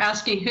 and if you're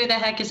asking who the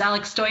heck is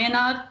Alex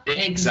Stoyanov,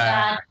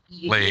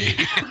 exactly.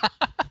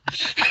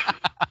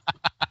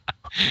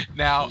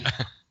 Now,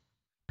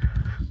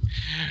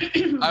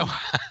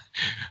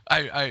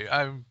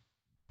 I'm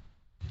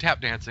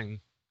tap dancing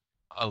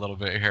a little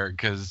bit here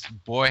because,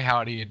 boy,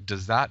 howdy,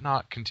 does that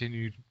not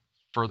continue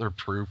further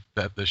proof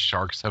that the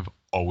Sharks have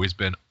always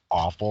been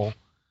awful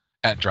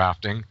at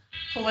drafting?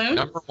 Hello?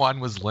 Number 1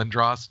 was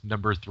Lindros.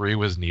 Number 3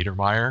 was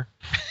Niedermayer.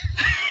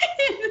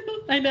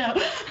 I know.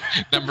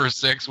 Number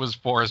 6 was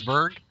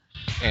Forsberg.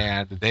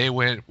 And they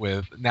went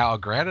with... Now,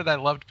 granted, I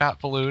loved Pat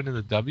Falloon in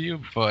the W,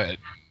 but...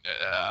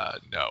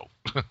 no.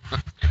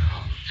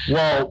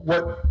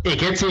 Well, it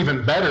gets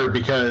even better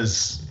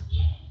because,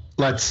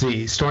 let's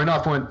see,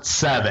 Stoyanov went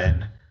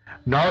 7.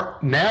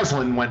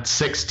 Naslund went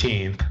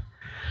 16th.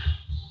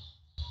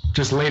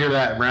 Just later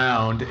that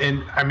round.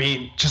 And, I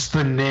mean, just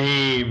the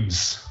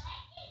names.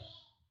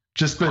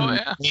 Just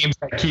the names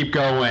that keep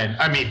going.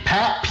 I mean,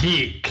 Pat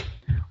Peake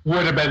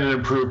would have been an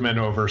improvement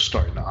over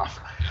Stoyanov.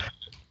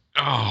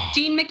 Oh,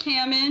 Dean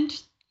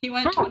McHammond, he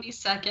went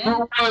 22nd.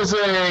 Who was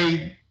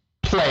a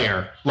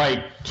player.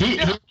 Like, he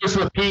was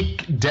the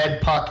peak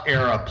dead puck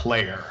era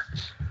player.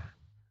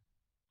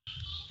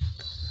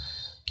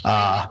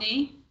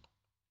 Whitney.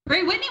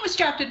 Ray Whitney was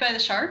drafted by the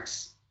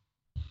Sharks.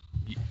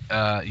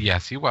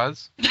 yes, he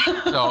was.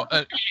 So,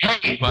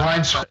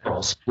 Blind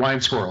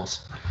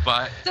squirrels.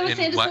 But So was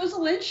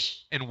Sanderson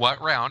Lynch. in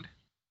what round?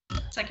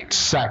 Second round.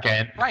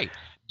 Second. Right.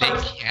 They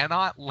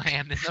cannot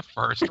land in the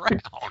first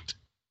round.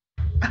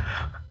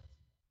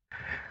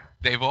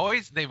 They've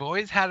always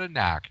had a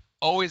knack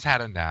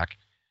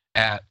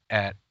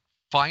at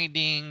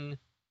finding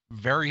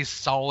very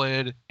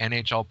solid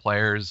NHL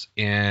players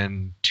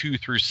in 2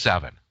 through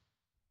 7.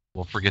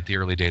 We'll forget the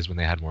early days when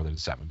they had more than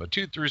 7, but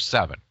 2 through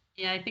 7.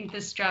 Yeah, I think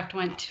this draft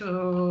went to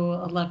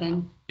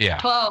 11. Yeah.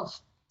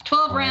 12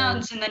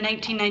 rounds in the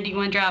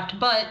 1991 draft,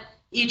 but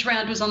each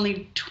round was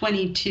only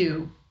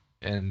 22.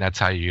 And that's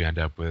how you end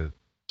up with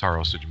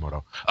Taro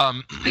Sugimoto.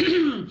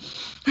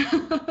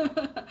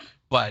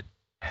 But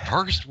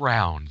first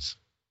rounds,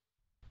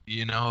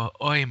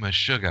 oi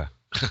Meshuggah.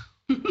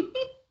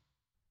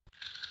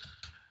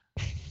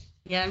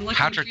 Yeah, I'm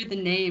looking through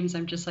the names.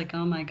 I'm just like,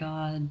 oh my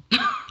god.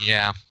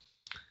 Yeah.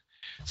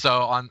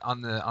 So on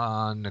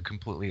a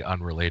completely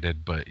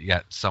unrelated but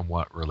yet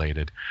somewhat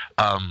related,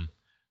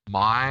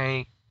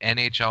 my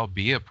NHL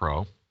Be a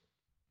Pro,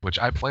 which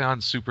I play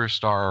on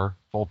Superstar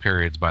full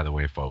periods, by the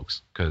way,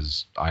 folks,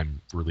 because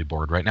I'm really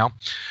bored right now,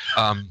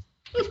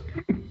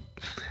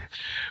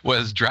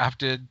 was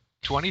drafted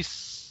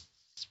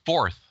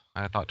 24th.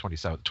 I thought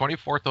 27th.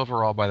 24th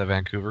overall by the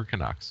Vancouver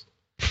Canucks.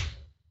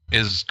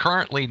 Is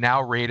currently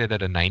now rated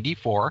at a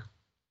 94.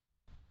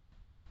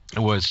 It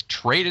was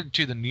traded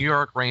to the New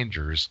York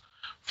Rangers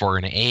for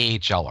an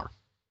AHLer.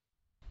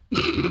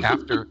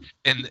 After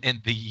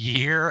in the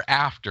year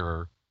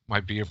after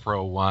my Be a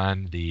Pro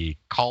won the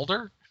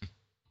Calder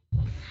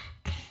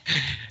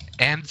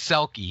and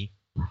Selke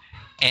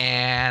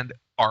and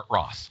Art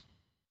Ross.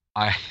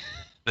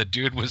 The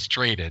dude was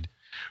traded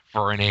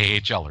for an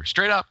AHLer.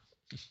 Straight up.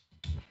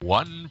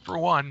 1 for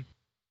 1.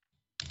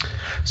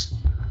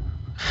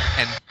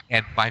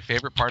 And my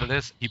favorite part of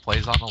this, he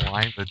plays on the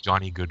line with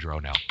Johnny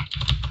Gaudreau now.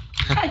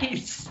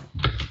 Nice.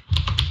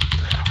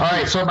 All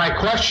right, so my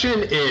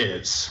question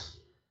is,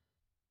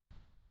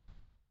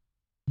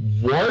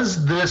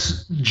 was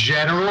this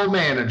general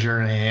manager,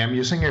 and I am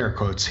using air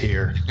quotes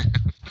here,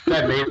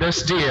 that made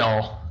this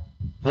deal,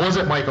 was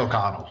it Mike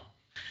O'Connell?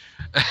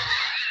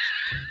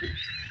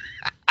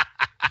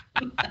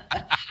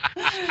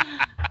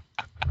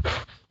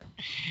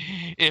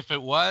 If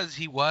it was,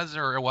 he was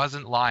or it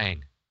wasn't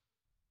lying.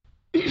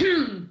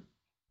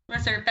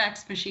 Was there a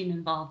fax machine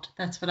involved?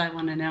 That's what I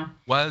want to know.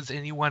 Was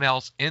anyone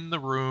else in the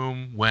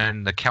room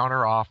when the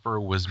counter offer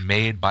was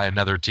made by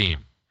another team?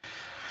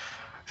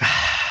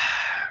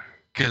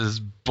 Because,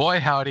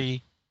 boy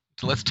howdy,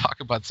 let's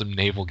talk about some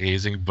navel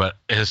gazing, but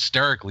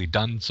hysterically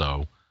done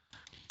so.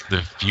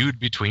 The feud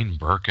between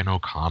Burke and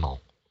O'Connell.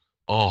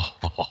 Oh.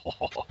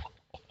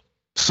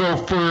 So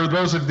for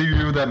those of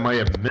you that might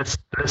have missed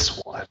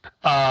this one,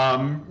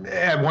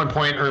 at one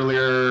point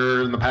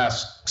earlier in the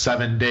past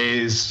 7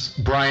 days,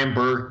 Brian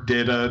Burke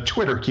did a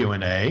Twitter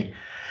Q&A,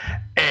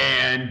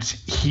 and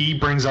he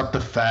brings up the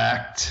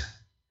fact,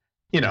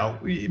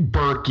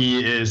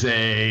 Berkey is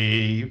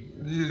a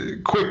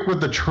quick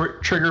with the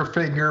trigger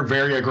finger,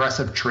 very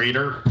aggressive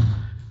trader,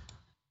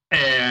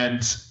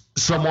 and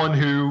someone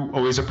who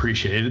always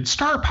appreciated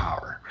star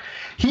power.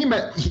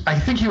 I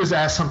think he was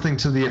asked something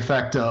to the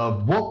effect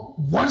of,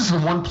 what is the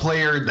one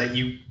player that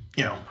you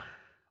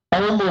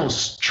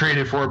almost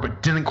traded for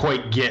but didn't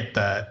quite get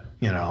that,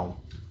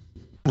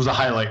 was a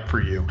highlight for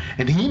you?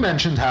 And he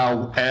mentioned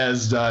how,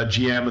 as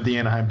GM of the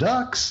Anaheim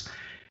Ducks,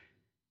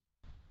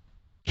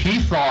 he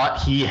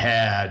thought he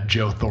had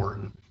Joe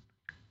Thornton.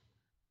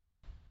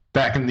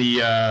 Back in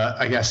the,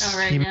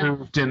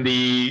 moved in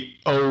the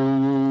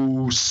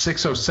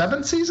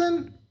 06-07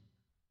 season?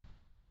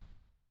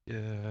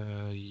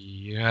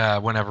 Yeah,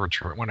 whenever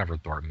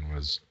Thornton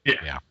was.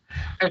 Yeah.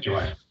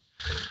 Anyway.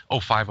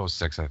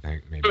 05-06, I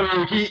think,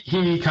 maybe.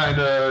 He kind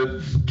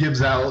of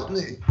gives out,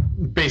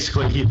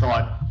 basically he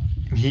thought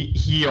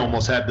he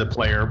almost had the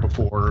player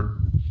before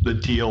the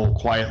deal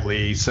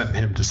quietly sent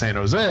him to San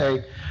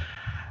Jose,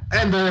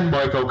 and then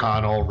Mike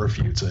O'Connell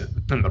refutes it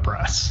in the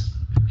press.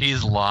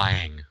 He's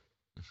lying.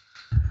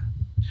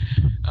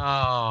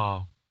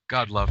 Oh,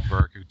 God love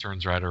Burke, who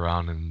turns right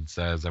around and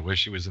says, I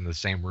wish he was in the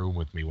same room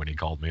with me when he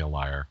called me a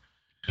liar.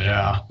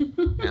 Yeah.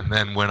 And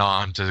then went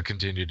on to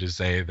continue to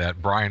say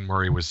that Brian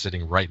Murray was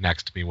sitting right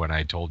next to me when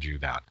I told you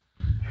that,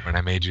 when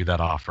I made you that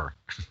offer.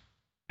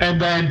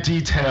 And then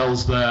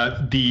details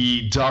that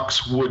the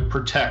Ducks would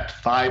protect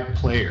 5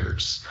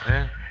 players.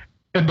 Yeah.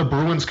 And the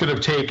Bruins could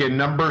have taken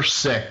number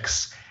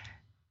 6.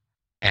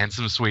 And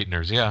some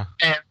sweeteners, yeah.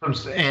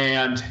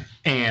 And.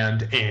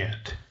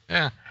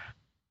 Yeah.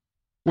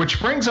 Which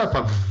brings up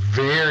a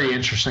very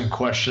interesting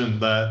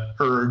question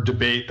or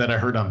debate that I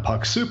heard on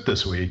Puck Soup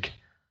this week.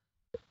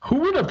 Who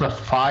would of the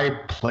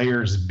 5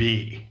 players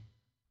be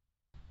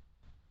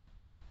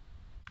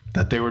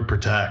that they would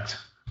protect?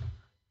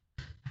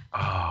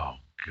 Oh,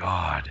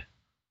 God.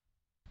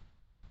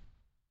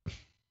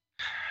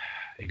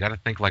 You got to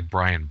think like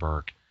Brian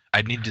Burke.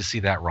 I need to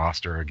see that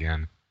roster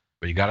again,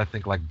 but you got to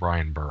think like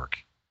Brian Burke.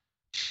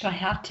 Do I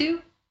have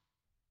to?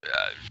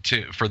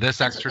 For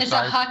this exercise. Is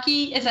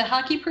a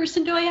hockey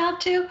person? Do I have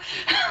to?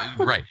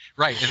 Right.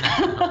 And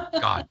oh,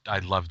 God, I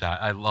love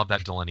that. I love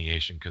that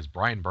delineation because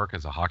Brian Burke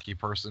is a hockey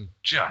person.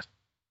 Just,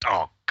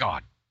 oh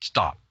God,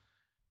 stop.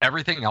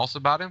 Everything else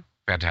about him,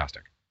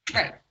 fantastic.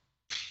 Right.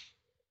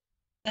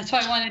 That's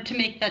why I wanted to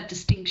make that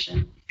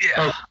distinction.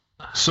 Yeah.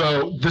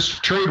 So this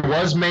trade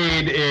was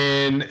made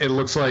in, it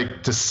looks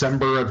like,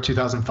 December of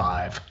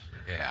 2005.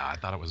 Yeah, I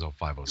thought it was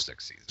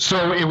 05-06 season.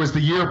 So it was the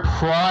year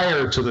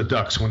prior to the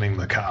Ducks winning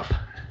the Cup.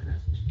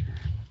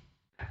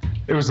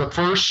 It was the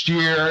first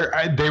year.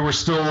 They were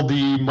still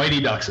the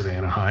Mighty Ducks of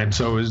Anaheim.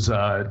 So it was,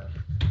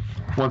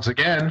 once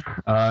again,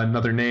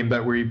 another name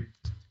that we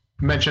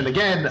mentioned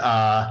again,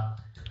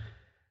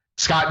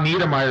 Scott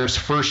Niedermayer's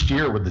first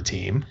year with the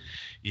team.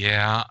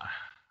 Yeah.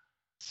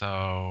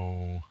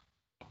 So...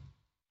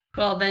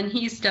 Well, then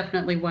he's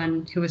definitely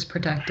one who was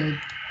protected.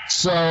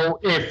 So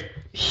if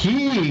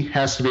he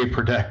has to be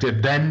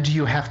protected, then do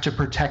you have to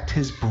protect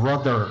his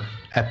brother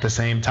at the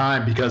same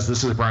time? Because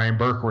this is Brian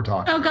Burke we're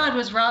talking. Oh, God,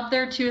 was Rob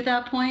there too at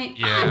that point?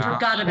 Yeah. I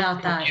forgot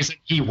about that.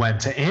 He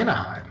went to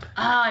Anaheim.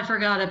 Oh, I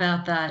forgot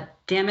about that.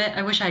 Damn it.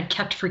 I wish I had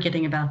kept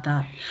forgetting about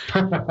that.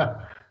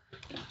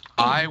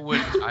 I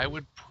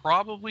would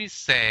probably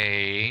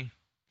say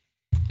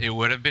it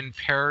would have been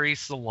Perry,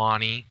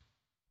 Solani,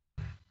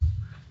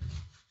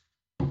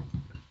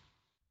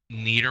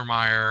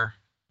 Niedermayer,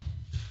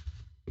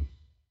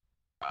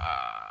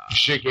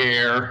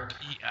 Jaguar.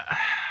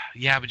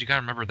 Yeah, but you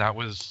gotta remember that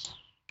was,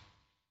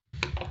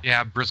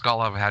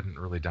 Brizgalov hadn't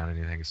really done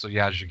anything. So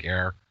yeah,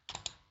 Jaguar.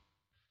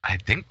 I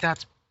think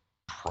that's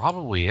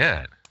probably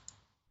it.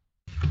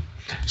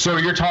 So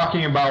you're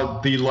talking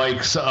about the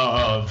likes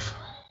of,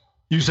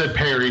 you said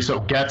Perry,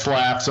 so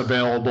Getzlaf's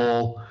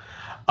available.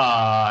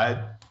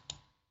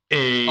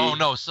 Oh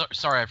no,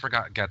 sorry, I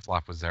forgot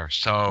Getzlaf was there.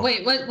 So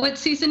Wait, what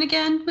season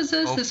again was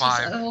this? This was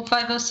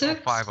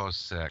 05-06?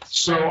 05-06.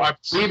 So I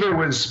believe it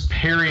was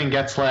Perry and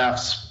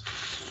Getzlaf's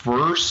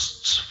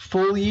first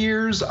full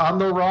years on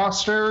the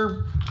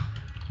roster.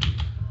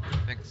 I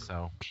think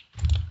so.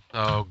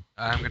 So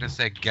I'm going to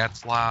say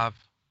Getzlaf,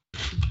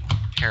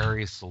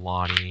 Perry,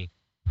 Solani,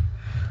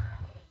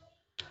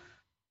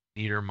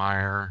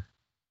 Niedermayer.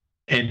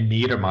 And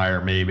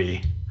Niedermayer,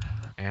 maybe.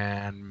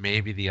 And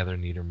maybe the other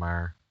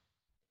Niedermayer.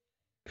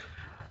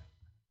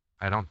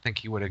 I don't think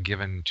he would have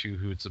given two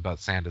hoots about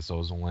Sandis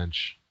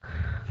Ozolinsh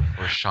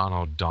or Sean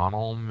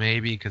O'Donnell,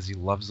 maybe, because he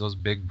loves those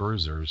big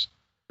bruisers.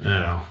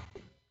 Yeah.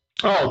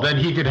 Oh, then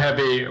he could have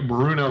a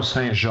Bruno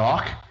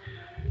Saint-Jacques,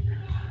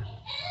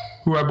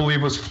 who I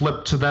believe was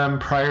flipped to them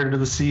prior to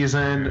the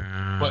season.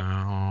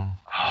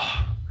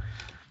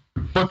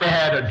 But they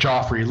had a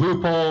Joffrey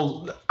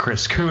Lupul,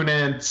 Chris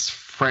Kunitz,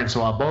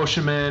 Francois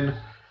Beauchemin.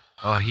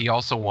 He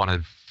also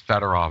wanted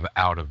Fedorov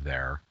out of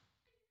there.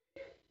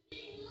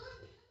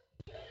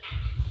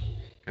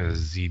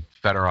 Because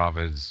Fedorov,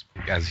 is,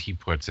 as he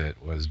puts it,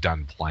 was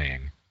done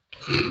playing.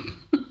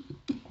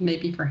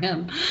 Maybe for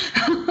him.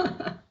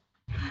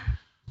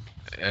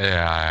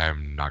 Yeah,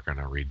 I'm not going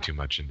to read too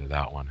much into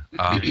that one.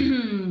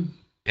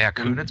 Yeah,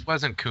 Kunitz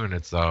wasn't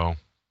Kunitz, though.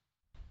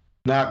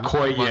 Not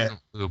quite yet.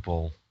 Wasn't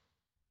Lupul.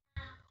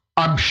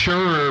 I'm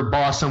sure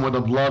Boston would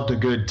have loved a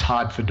good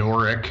Todd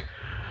Fedoruk.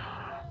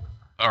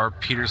 Or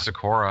Peter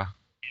Sikora.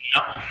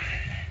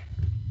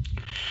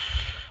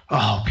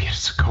 Oh, Peter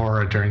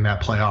Sikora during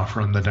that playoff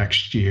run the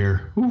next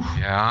year. Oof.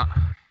 Yeah.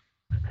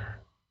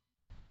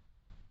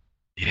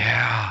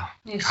 Yeah.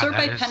 You sort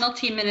by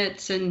penalty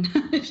minutes, and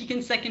if you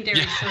can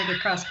secondary sort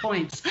across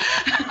points.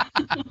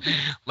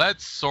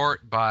 Let's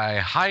sort by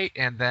height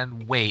and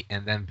then weight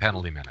and then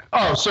penalty minutes.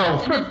 Oh, so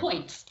and then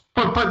points.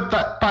 But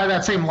by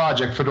that same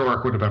logic,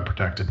 Fedoruk would have been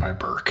protected by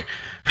Burke.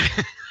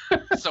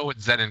 So would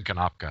Zenon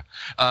Konopka.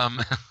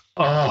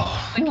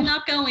 Oh. But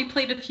Konopka only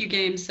played a few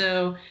games,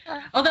 so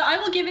although I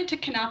will give it to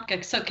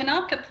Konopka. So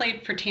Konopka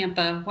played for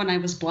Tampa when I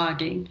was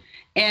blogging,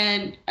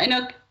 and I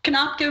know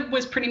Konopka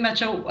was pretty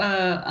much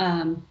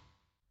a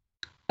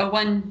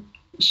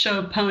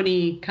one-show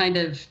pony kind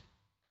of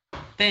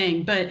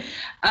thing, but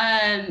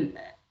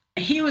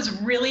he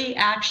was really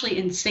actually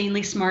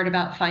insanely smart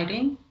about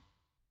fighting.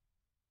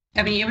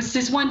 I mean, it was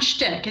his one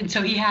shtick, and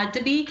so he had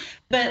to be,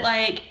 but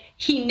like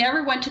he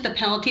never went to the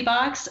penalty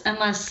box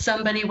unless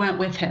somebody went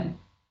with him.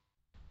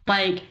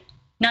 Like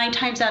 9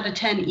 times out of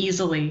 10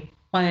 easily.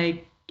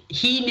 Like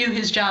he knew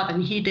his job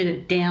and he did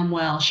it damn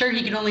well. Sure,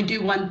 he could only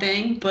do one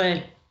thing,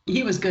 but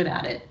he was good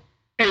at it.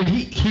 And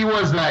he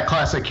was that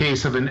classic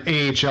case of an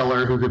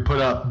AHLer who could put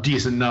up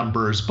decent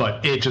numbers,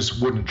 but it just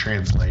wouldn't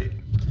translate.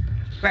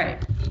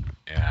 Right.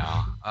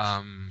 Yeah.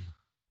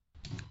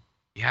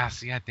 Yeah,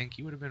 see, I think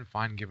he would have been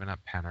fine giving up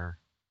Penner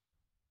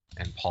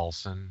and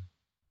Paulson.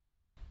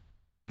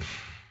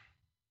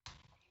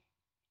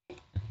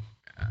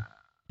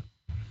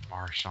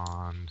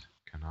 Marchand,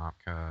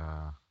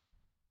 Konopka.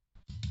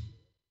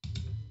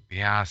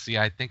 Yeah, see,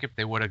 I think if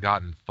they would have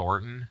gotten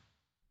Thornton,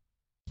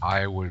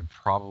 I would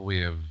probably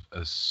have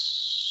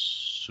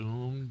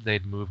assumed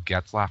they'd move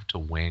Getzlaf to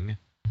wing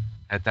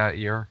at that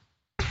year,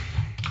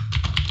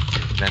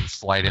 and then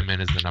slide him in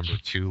as the number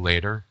 2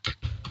 later.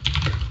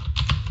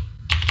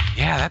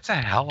 Yeah, that's a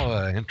hell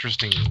of an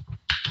interesting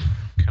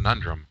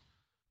conundrum.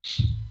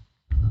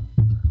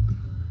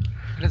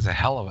 It is a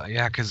hell of a...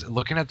 Yeah, because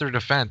looking at their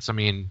defense, I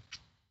mean,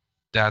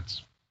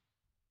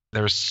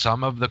 there's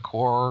some of the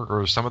core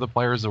or some of the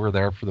players that were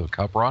there for the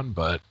Cup run,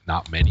 but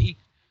not many.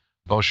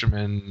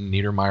 Boschman,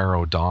 Niedermeyer,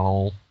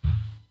 O'Donnell.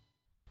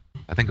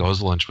 I think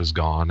Ozolinsh was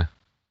gone.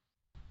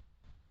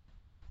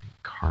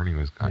 Carney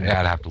was gone. Yeah,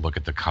 I'd have to look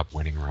at the Cup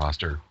winning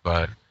roster,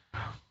 but...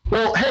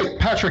 Well, hey,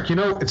 Patrick,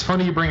 it's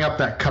funny you bring up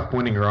that Cup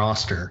winning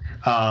roster.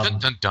 Dun,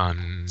 dun,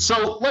 dun.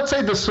 So let's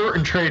say the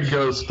Thornton trade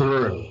goes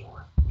through.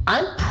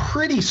 I'm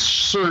pretty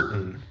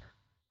certain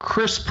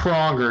Chris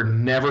Pronger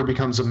never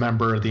becomes a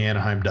member of the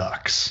Anaheim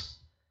Ducks.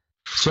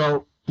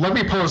 So let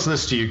me pose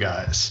this to you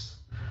guys.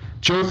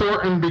 Joe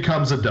Thornton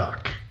becomes a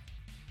Duck.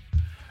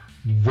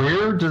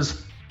 Where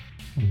does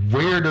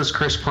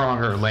Chris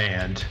Pronger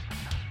land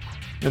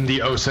in the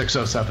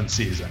 06-07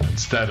 season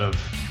instead of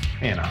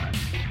Anaheim?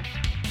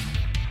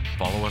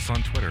 Follow us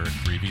on Twitter at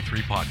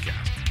 3v3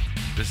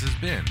 Podcast. This has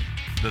been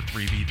the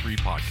 3v3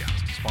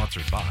 Podcast,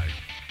 sponsored by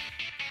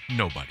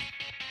nobody.